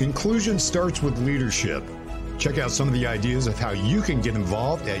 Inclusion starts with leadership. Check out some of the ideas of how you can get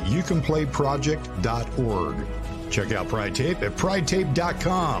involved at youcanplayproject.org. Check out Pride Tape at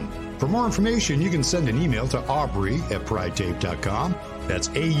pridetape.com. For more information, you can send an email to Aubrey@pridetape.com. That's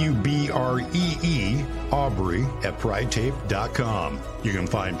AUBREE, Aubrey@pridetape.com. You can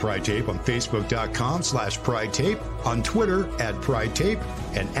find Pride Tape on Facebook.com/Pride Tape, on Twitter @Pride Tape,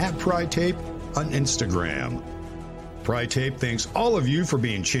 and @Pride Tape on Instagram. Pride Tape thanks all of you for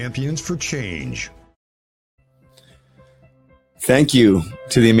being champions for change. Thank you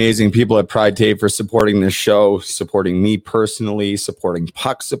to the amazing people at Pride Tape for supporting this show, supporting me personally, supporting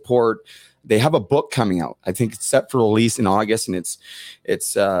Puck Support. They have a book coming out. I think it's set for release in August, and it's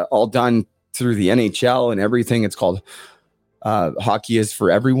all done through the NHL and everything. It's called Hockey is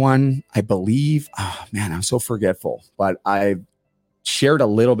for Everyone, I believe. Oh, man, I'm so forgetful. But I shared a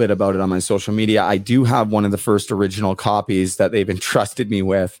little bit about it on my social media. I do have one of the first original copies that they've entrusted me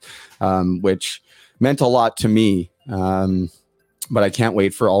with, which meant a lot to me. But I can't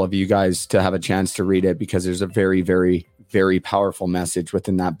wait for all of you guys to have a chance to read it, because there's a very, very, very powerful message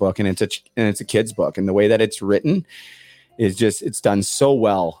within that book. And it's a kid's book. And the way that it's written is just, it's done so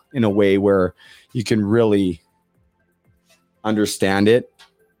well in a way where you can really understand it.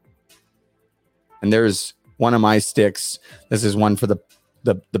 And there's one of my sticks. This is one for the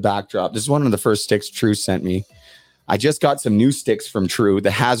backdrop. This is one of the first sticks True sent me. I just got some new sticks from True,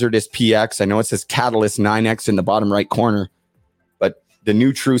 the Hazardous PX. I know it says Catalyst 9X in the bottom right corner, but the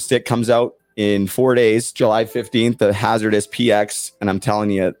new True stick comes out in 4 days, July 15th, the Hazardous PX. And I'm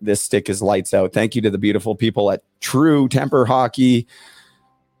telling you, this stick is lights out. Thank you to the beautiful people at True Temper Hockey.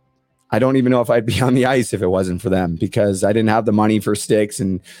 I don't even know if I'd be on the ice if it wasn't for them, because I didn't have the money for sticks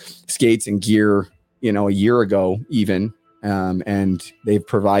and skates and gear, a year ago even. And they've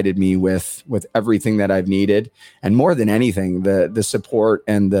provided me with everything that I've needed. And more than anything, the support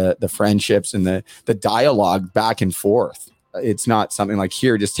and the friendships and the dialogue back and forth. It's not something like,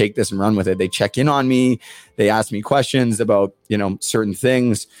 here, just take this and run with it. They check in on me. They ask me questions about, certain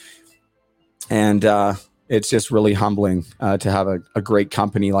things. And it's just really humbling to have a great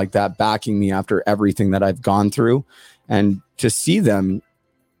company like that backing me after everything that I've gone through, and to see them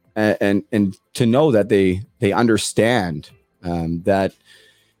and to know that they understand that,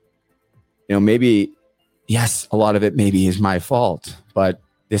 maybe, yes, a lot of it maybe is my fault, but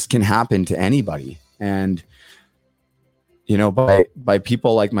this can happen to anybody. And, by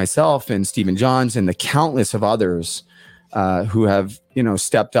people like myself and Stephen Johns and the countless of others who have,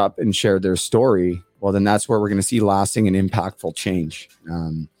 stepped up and shared their story, well, then that's where we're going to see lasting and impactful change.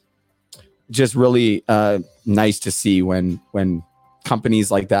 Just really nice to see when companies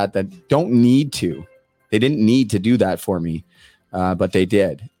like that don't need to, they didn't need to do that for me, but they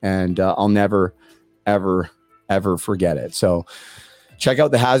did. And I'll never, ever, ever forget it. So check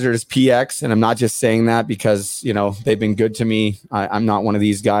out the Hazardous PX. And I'm not just saying that because, they've been good to me. I'm not one of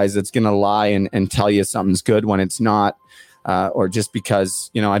these guys that's going to lie and tell you something's good when it's not, or just because,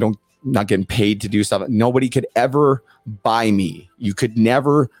 I'm not getting paid to do stuff. Nobody could ever buy me. You could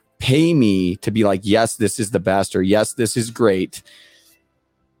never pay me to be like, yes, this is the best, or yes, this is great.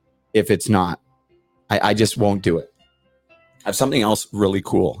 If it's not, I just won't do it. I have something else really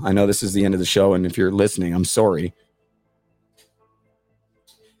cool. I know this is the end of the show, and if you're listening, I'm sorry.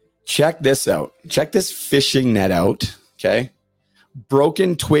 Check this out. Check this fishing net out. Okay.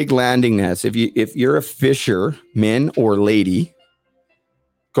 broken twig landing nets. If you're a fisherman or lady,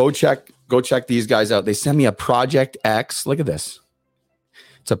 go check these guys out. They sent me a Project X. Look at this.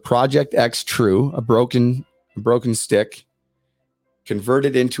 It's a Project X True, a broken stick,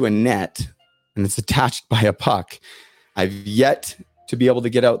 converted into a net, and it's attached by a puck. I've yet to be able to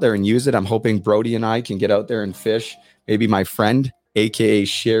get out there and use it. I'm hoping Brody and I can get out there and fish. Maybe my friend, aka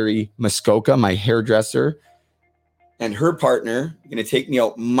Sherry Muskoka, my hairdresser, and her partner are going to take me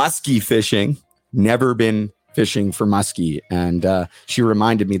out muskie fishing. Never been fishing for muskie. And she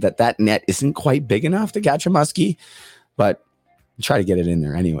reminded me that net isn't quite big enough to catch a muskie, but try to get it in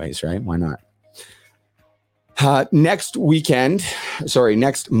there anyways, right? Why not? Next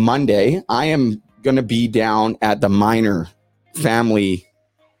Monday, I am going to be down at the Minor family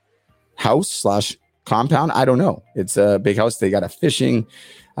house / compound. I don't know. It's a big house. They got a fishing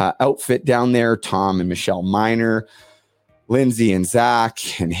outfit down there. Tom and Michelle Minor, Lindsay and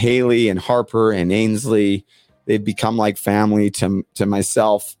Zach and Haley and Harper and Ainsley. They've become like family to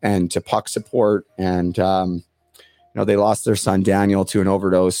myself and to Puck Support. And, they lost their son Daniel to an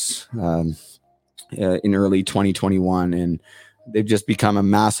overdose in early 2021. And they've just become a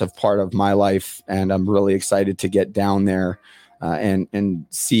massive part of my life. And I'm really excited to get down there and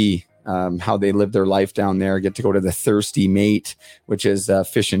see how they live their life down there. Get to go to the Thirsty Mate, which is a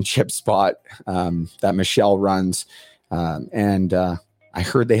fish and chip spot that Michelle runs. And I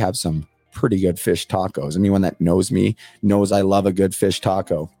heard they have some pretty good fish tacos. Anyone that knows me knows I love a good fish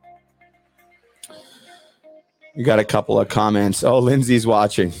taco. You got a couple of comments. Oh, Lindsay's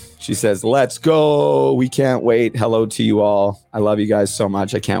watching. She says, let's go. We can't wait. Hello to you all. I love you guys so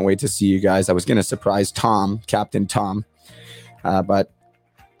much. I can't wait to see you guys. I was going to surprise Tom, Captain Tom, but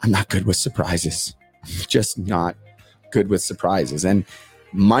I'm not good with surprises. I'm just not good with surprises. And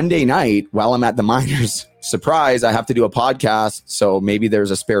Monday night, while I'm at the Miners, surprise, I have to do a podcast. So maybe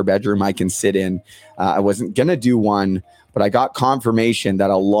there's a spare bedroom I can sit in. I wasn't going to do one, but I got confirmation that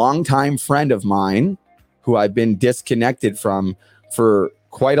a longtime friend of mine who I've been disconnected from for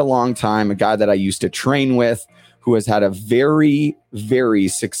quite a long time, a guy that I used to train with, who has had a very, very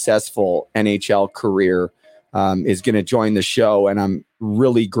successful NHL career, is going to join the show. And I'm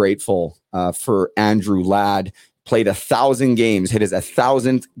really grateful for Andrew Ladd. Played 1,000 games, hit his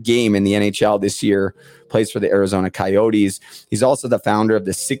 1,000th game in the NHL this year, plays for the Arizona Coyotes. He's also the founder of the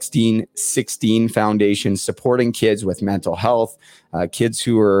 1616 Foundation, supporting kids with mental health, kids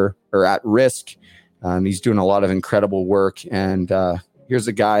who are at risk. He's doing a lot of incredible work. And here's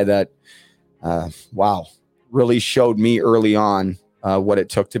a guy that, really showed me early on what it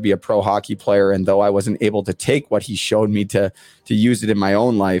took to be a pro hockey player. And though I wasn't able to take what he showed me to use it in my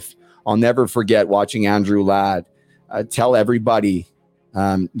own life, I'll never forget watching Andrew Ladd tell everybody,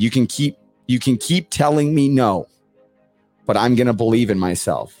 you can keep telling me no, but I'm going to believe in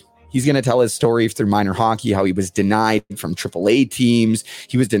myself. He's going to tell his story through minor hockey, how he was denied from AAA teams.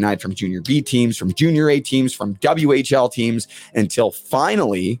 He was denied from junior B teams, from junior A teams, from WHL teams, until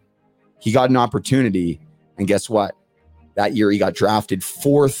finally he got an opportunity. And guess what? That year he got drafted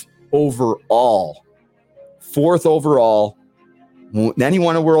fourth overall. Then he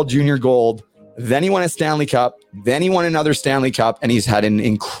won a World Junior Gold. Then he won a Stanley Cup. Then he won another Stanley Cup. And he's had an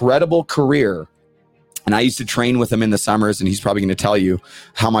incredible career. And I used to train with him in the summers, and he's probably going to tell you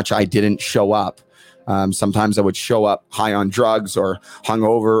how much I didn't show up. Sometimes I would show up high on drugs or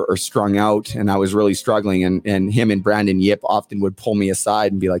hungover or strung out, and I was really struggling. And him and Brandon Yip often would pull me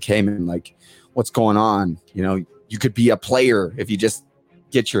aside and be like, hey, man, like, what's going on? You could be a player if you just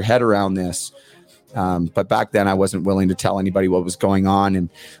get your head around this. But back then I wasn't willing to tell anybody what was going on. And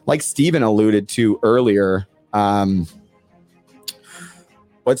like Steven alluded to earlier,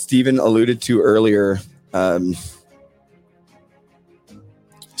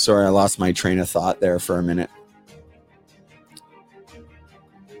 sorry, I lost my train of thought there for a minute.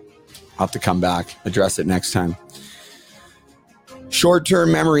 I'll have to come back, address it next time.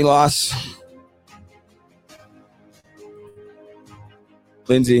 Short-term memory loss.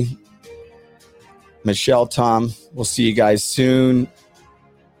 Lindsay, Michelle, Tom, we'll see you guys soon.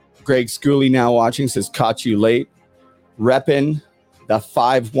 Greg Schooley now watching says, caught you late. Reppin' the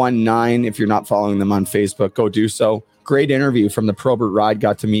 519. If you're not following them on Facebook, go do so. Great interview from the Probert Ride.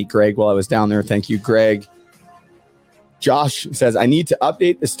 Got to meet Greg while I was down there. Thank you, Greg. Josh says, I need to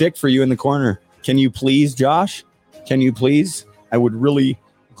update the stick for you in the corner. Can you please, Josh? Can you please? I would really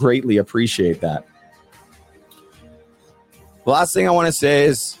greatly appreciate that. The last thing I want to say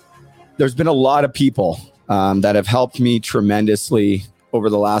is there's been a lot of people that have helped me tremendously over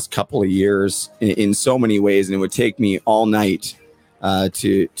the last couple of years in so many ways, and it would take me all night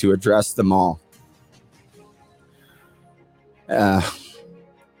to address them all.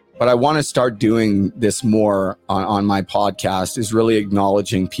 but I want to start doing this more on my podcast, is really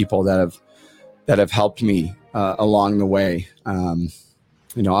acknowledging people that have helped me along the way.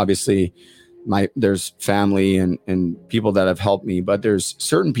 Obviously there's family and people that have helped me, but there's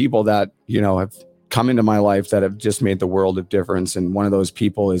certain people that, have come into my life that have just made the world of difference. And one of those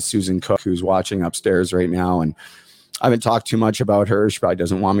people is Susan Cook, who's watching upstairs right now. And I haven't talked too much about her. She probably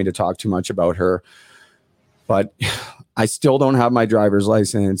doesn't want me to talk too much about her, but I still don't have my driver's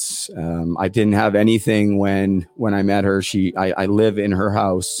license. I didn't have anything when I met her. I live in her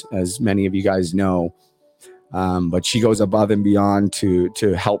house, as many of you guys know. But she goes above and beyond to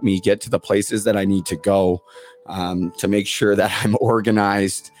help me get to the places that I need to go, to make sure that I'm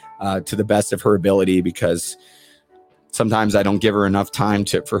organized to the best of her ability, because sometimes I don't give her enough time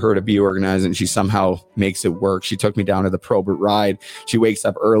for her to be organized, and she somehow makes it work. She took me down to the Probert ride. She wakes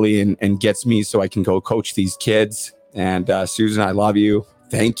up early and gets me so I can go coach these kids. And Susan, I love you.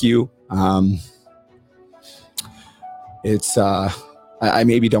 Thank you. I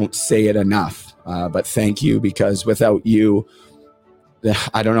maybe don't say it enough, but thank you, because without you,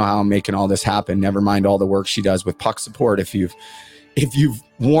 I don't know how I'm making all this happen. Never mind all the work she does with puck support. If you've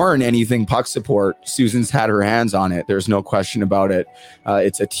worn anything puck support, Susan's had her hands on it. There's no question about it.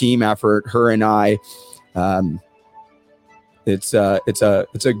 It's a team effort. Her and I. It's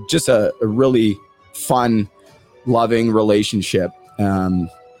just a really fun, loving relationship. And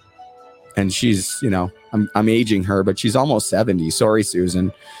she's, I'm aging her, but she's almost 70. Sorry,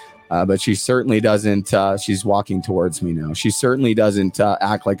 Susan. But she certainly doesn't, she's walking towards me now. She certainly doesn't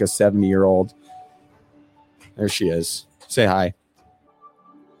act like a 70-year-old. There she is. Say hi.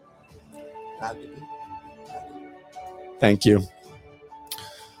 Thank you.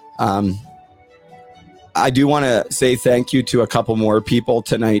 I do want to say thank you to a couple more people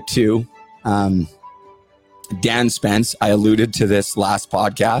tonight too. Dan Spence, I alluded to this last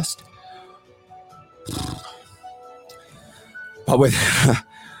podcast. But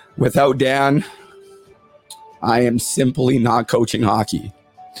without Dan, I am simply not coaching hockey.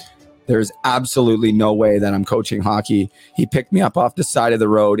 There's absolutely no way that I'm coaching hockey. He picked me up off the side of the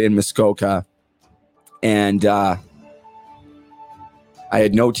road in Muskoka, and I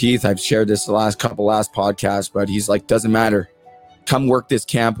had no teeth. I've shared this the last podcasts, but he's like, doesn't matter. Come work this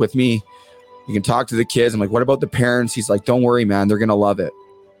camp with me. You can talk to the kids. I'm like, what about the parents? He's like, don't worry, man. They're going to love it.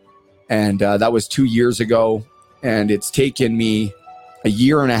 And that was 2 years ago. And it's taken me a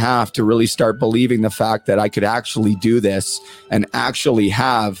year and a half to really start believing the fact that I could actually do this and actually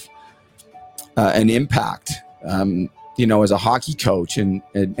have an impact, as a hockey coach, and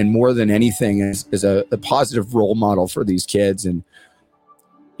more than anything as a positive role model for these kids. And,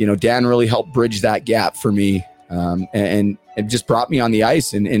 Dan really helped bridge that gap for me, and it just brought me on the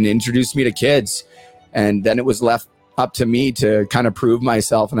ice and introduced me to kids. And then it was left up to me to kind of prove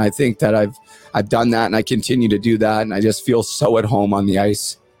myself. And I think that I've done that, and I continue to do that. And I just feel so at home on the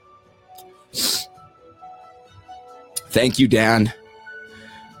ice. Thank you, Dan.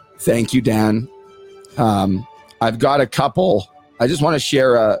 Thank you, Dan. I've got a couple. I just want to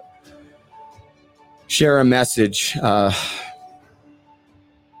share a message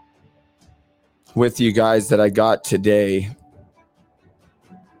with you guys that I got today.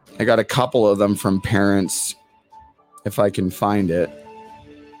 I got a couple of them from parents, if I can find it.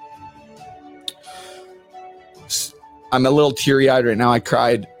 I'm a little teary-eyed right now. I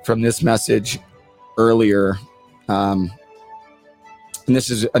cried from this message earlier. And this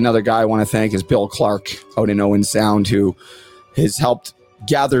is another guy I want to thank, is Bill Clark out in Owen Sound, who has helped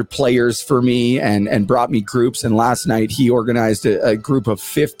gather players for me and brought me groups. And last night he organized a group of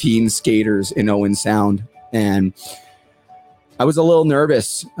 15 skaters in Owen Sound. And I was a little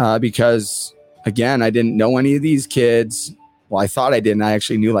nervous because, again, I didn't know any of these kids. Well, I thought I didn't. I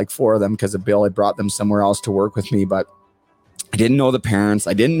actually knew like 4 of them because of Bill had brought them somewhere else to work with me. But I didn't know the parents.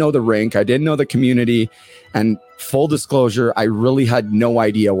 I didn't know the rink. I didn't know the community. And full disclosure, I really had no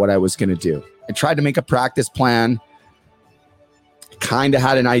idea what I was going to do. I tried to make a practice plan. Kind of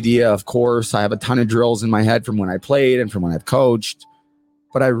had an idea, of course. I have a ton of drills in my head from when I played and from when I've coached.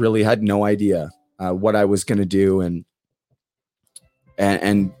 But I really had no idea what I was going to do. And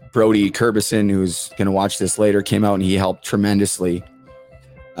Brody Kerbison, who's going to watch this later, came out and he helped tremendously.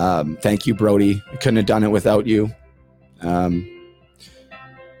 Thank you, Brody. I couldn't have done it without you.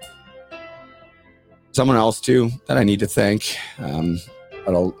 Someone else too that I need to thank, but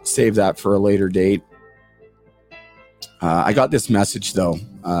I'll save that for a later date. I got this message though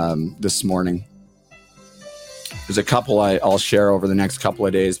this morning. There's a couple I'll share over the next couple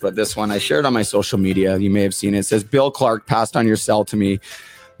of days, but this one I shared on my social media. You may have seen it. It says, Bill Clark passed on your cell to me.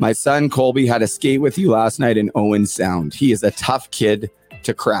 My son Colby had a skate with you last night in Owen Sound. He is a tough kid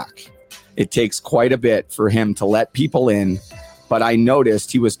to crack. It takes quite a bit for him to let people in, but I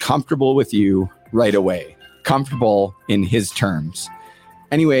noticed he was comfortable with you right away, comfortable in his terms.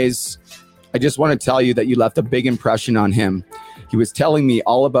 Anyways, I just want to tell you that you left a big impression on him. He was telling me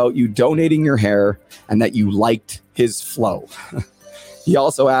all about you donating your hair and that you liked his flow. He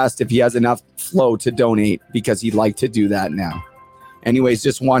also asked if he has enough flow to donate because he'd like to do that now. Anyways,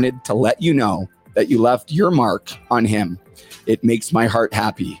 just wanted to let you know that you left your mark on him. It makes my heart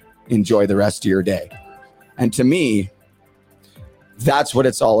happy. Enjoy the rest of your day. And to me, that's what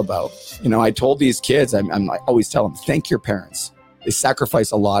it's all about. You know, I told these kids, I always tell them, thank your parents. They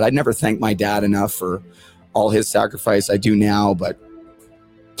sacrifice a lot. I never thank my dad enough for all his sacrifice. I do now, but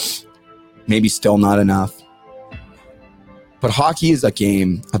maybe still not enough. But hockey is a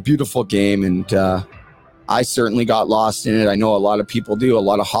game, a beautiful game, and I certainly got lost in it. I know a lot of people do. A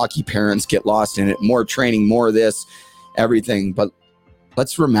lot of hockey parents get lost in it. More training, more of this, everything. But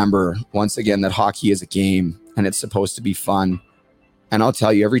let's remember, once again, that hockey is a game, and it's supposed to be fun. And I'll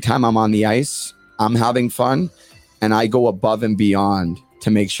tell you, every time I'm on the ice, I'm having fun, and I go above and beyond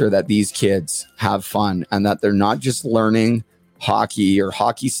to make sure that these kids have fun and that they're not just learning hockey or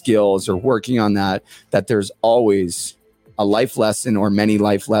hockey skills or working on that there's always a life lesson or many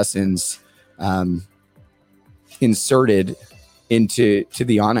life lessons inserted into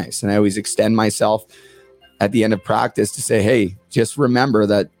the on ice. And I always extend myself at the end of practice to say, hey, just remember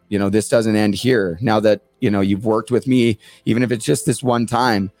that, you know, this doesn't end here. Now that, you know, you've worked with me, even if it's just this one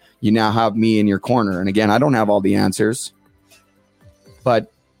time, you now have me in your corner. And again, I don't have all the answers,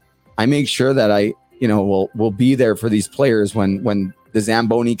 but I make sure that I, you know, will be there for these players when the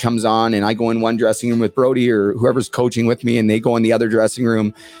Zamboni comes on and I go in one dressing room with Brody or whoever's coaching with me and they go in the other dressing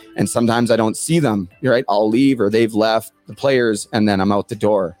room. And sometimes I don't see them, right? I'll leave or they've left, the players, and then I'm out the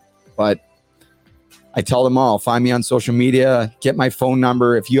door. But I tell them all, find me on social media, get my phone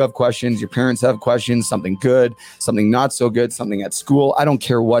number. If you have questions, your parents have questions, something good, something not so good, something at school, I don't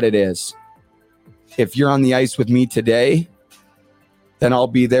care what it is. If you're on the ice with me today, then I'll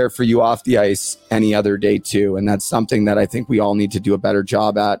be there for you off the ice any other day too. And that's something that I think we all need to do a better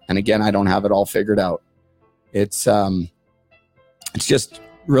job at. And again, I don't have it all figured out. It's just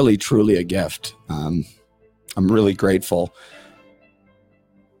really, truly a gift. I'm really grateful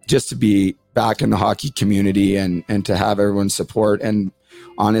just to be back in the hockey community and to have everyone's support. And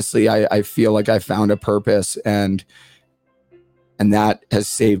honestly, I feel like I found a purpose and that has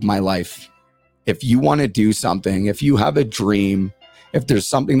saved my life. If you want to do something, if you have a dream, if there's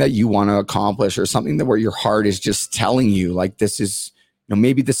something that you want to accomplish or something that where your heart is just telling you like, this is, you know,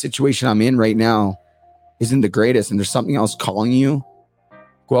 maybe the situation I'm in right now isn't the greatest and there's something else calling you,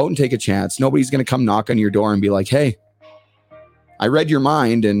 go out and take a chance. Nobody's going to come knock on your door and be like, hey, I read your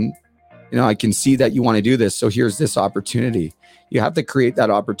mind and, you know, I can see that you want to do this. So here's this opportunity. You have to create that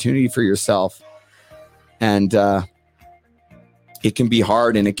opportunity for yourself. And it can be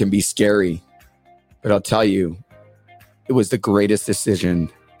hard and it can be scary, but I'll tell you, it was the greatest decision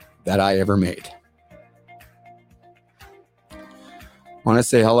that I ever made. I want to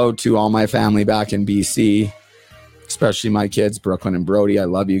say hello to all my family back in BC, especially my kids, Brooklyn and Brody. I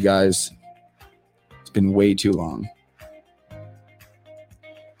love you guys. It's been way too long.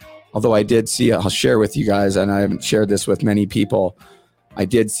 Although I did see, I'll share with you guys, and I haven't shared this with many people, I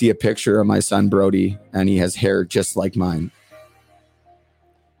did see a picture of my son, Brody, and he has hair just like mine.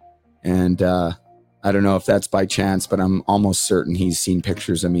 And I don't know if that's by chance, but I'm almost certain he's seen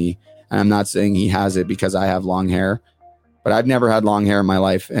pictures of me. And I'm not saying he has it because I have long hair, but I've never had long hair in my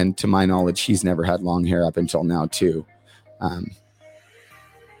life. And to my knowledge, he's never had long hair up until now too. As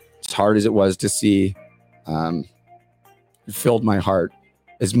hard as it was to see, it filled my heart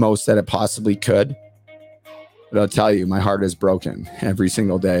as most that it possibly could. But I'll tell you, my heart is broken every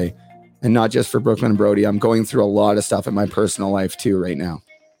single day. And not just for Brooklyn and Brody. I'm going through a lot of stuff in my personal life too right now.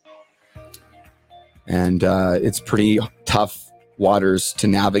 And it's pretty tough waters to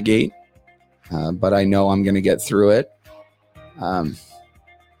navigate, but I know I'm going to get through it.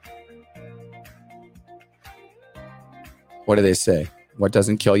 What do they say? What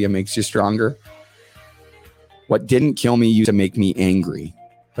doesn't kill you makes you stronger. What didn't kill me used to make me angry,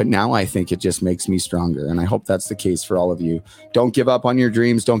 but now I think it just makes me stronger. And I hope that's the case for all of you. Don't give up on your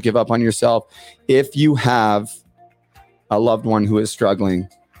dreams. Don't give up on yourself. If you have a loved one who is struggling,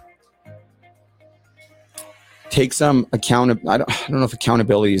 take some I don't know if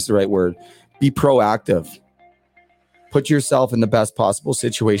accountability is the right word. Be proactive. Put yourself in the best possible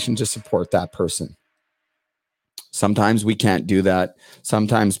situation to support that person. Sometimes we can't do that.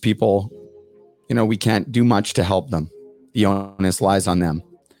 Sometimes people, you know, we can't do much to help them. The onus lies on them.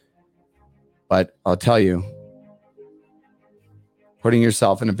 But I'll tell you, putting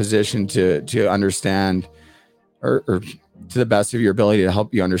yourself in a position to understand or to the best of your ability to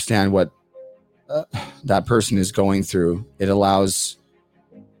help you understand what that person is going through, it allows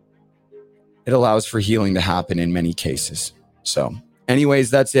for healing to happen in many cases. So anyways,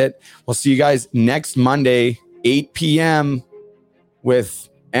 that's it. We'll see you guys next Monday, 8 p.m. with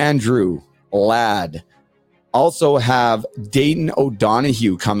Andrew Ladd. Also have Dayton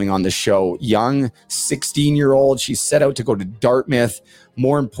O'Donohue coming on the show. Young 16-year-old. She's set out to go to Dartmouth.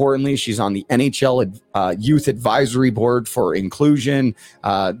 More importantly, she's on the NHL Youth Advisory Board for Inclusion,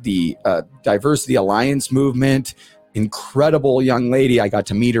 the Diversity Alliance movement. Incredible young lady. I got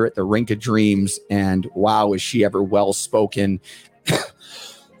to meet her at the Rink of Dreams, and wow, is she ever well-spoken.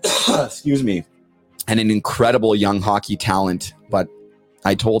 Excuse me. And an incredible young hockey talent. But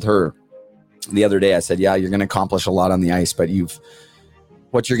I told her the other day, I said, yeah, you're going to accomplish a lot on the ice, but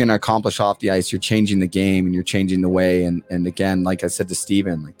what you're going to accomplish off the ice, you're changing the game and you're changing the way. And again, like I said to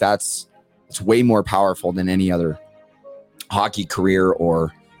Steven, like it's way more powerful than any other hockey career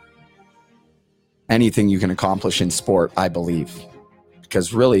or anything you can accomplish in sport, I believe.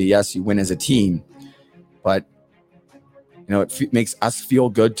 Because really, yes, you win as a team, but it makes us feel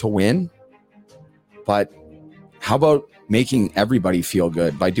good to win. But how about making everybody feel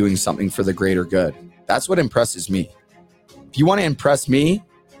good by doing something for the greater good? That's what impresses me. If you want to impress me,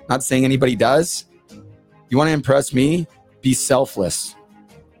 not saying anybody does, you want to impress me, be selfless.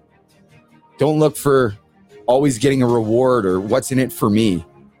 Don't look for always getting a reward or what's in it for me.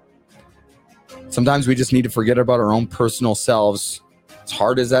 Sometimes we just need to forget about our own personal selves, as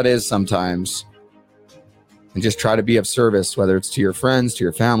hard as that is sometimes, and just try to be of service, whether it's to your friends, to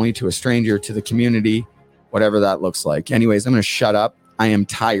your family, to a stranger, to the community, whatever that looks like. Anyways, I'm going to shut up. I am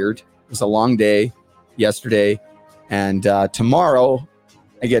tired. It was a long day yesterday. And tomorrow,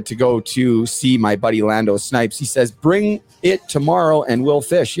 I get to go to see my buddy Lando Snipes. He says, bring it tomorrow and we'll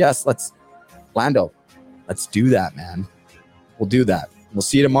fish. Yes, Lando, let's do that, man. We'll do that. We'll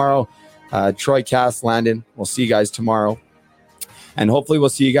see you tomorrow. Troy, Cass, Landon, we'll see you guys tomorrow. And hopefully we'll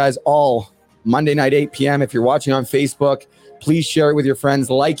see you guys all Monday night, 8 p.m. If you're watching on Facebook, please share it with your friends,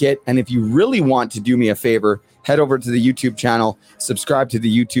 like it. And if you really want to do me a favor, head over to the YouTube channel, subscribe to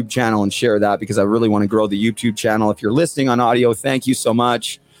the YouTube channel and share that, because I really want to grow the YouTube channel. If you're listening on audio, thank you so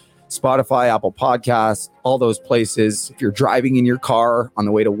much. Spotify, Apple Podcasts, all those places. If you're driving in your car on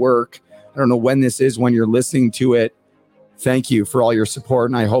the way to work, I don't know when this is, when you're listening to it. Thank you for all your support.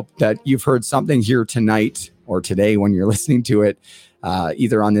 And I hope that you've heard something here tonight or today when you're listening to it,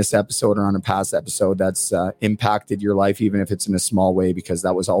 either on this episode or on a past episode that's impacted your life, even if it's in a small way, because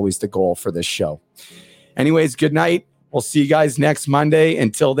that was always the goal for this show. Anyways, good night. We'll see you guys next Monday.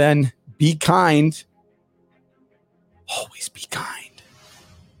 Until then, be kind. Always be kind.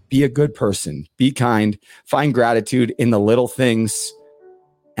 Be a good person. Be kind. Find gratitude in the little things.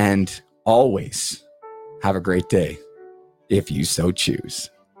 And always have a great day, if you so choose.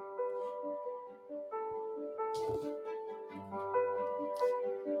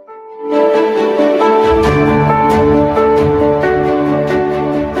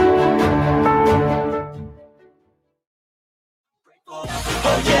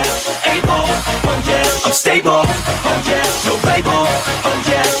 I'm stable, oh yeah, no label, oh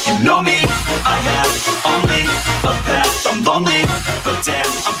yeah, you know me, I have only a path, I'm lonely, but damn,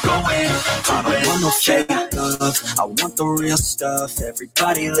 I'm going to win. I don't want no fake love, I want the real stuff,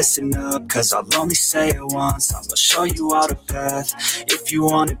 everybody listen up, cause I'll only say it once, I'm gonna show you all the path, if you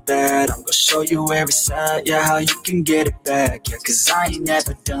want it bad, I'm gonna show you every side, yeah, how you can get it back, yeah, cause I ain't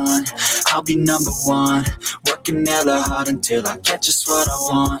never done, I'll be number one, working hella hard until I get just what I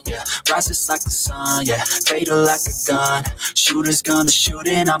want, yeah, rises like the sun, yeah, fatal like a gun, shooters gonna shoot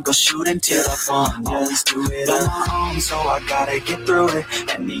and I'm gonna shoot until I won, yeah, always do it on my own, so I gotta get through it,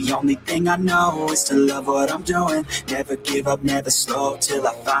 and the only thing I know is to love what I'm doing, never give up, never slow, till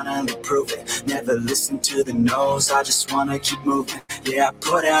I finally prove it, never listen to the no's, I just wanna keep moving, yeah, I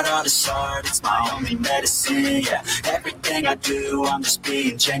put out all this art, it's my only medicine, yeah, everything I do, I'm just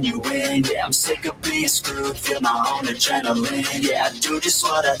being genuine, yeah, I'm sick of being screwed, feel my own adrenaline, yeah, I do just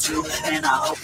what I do, and I hope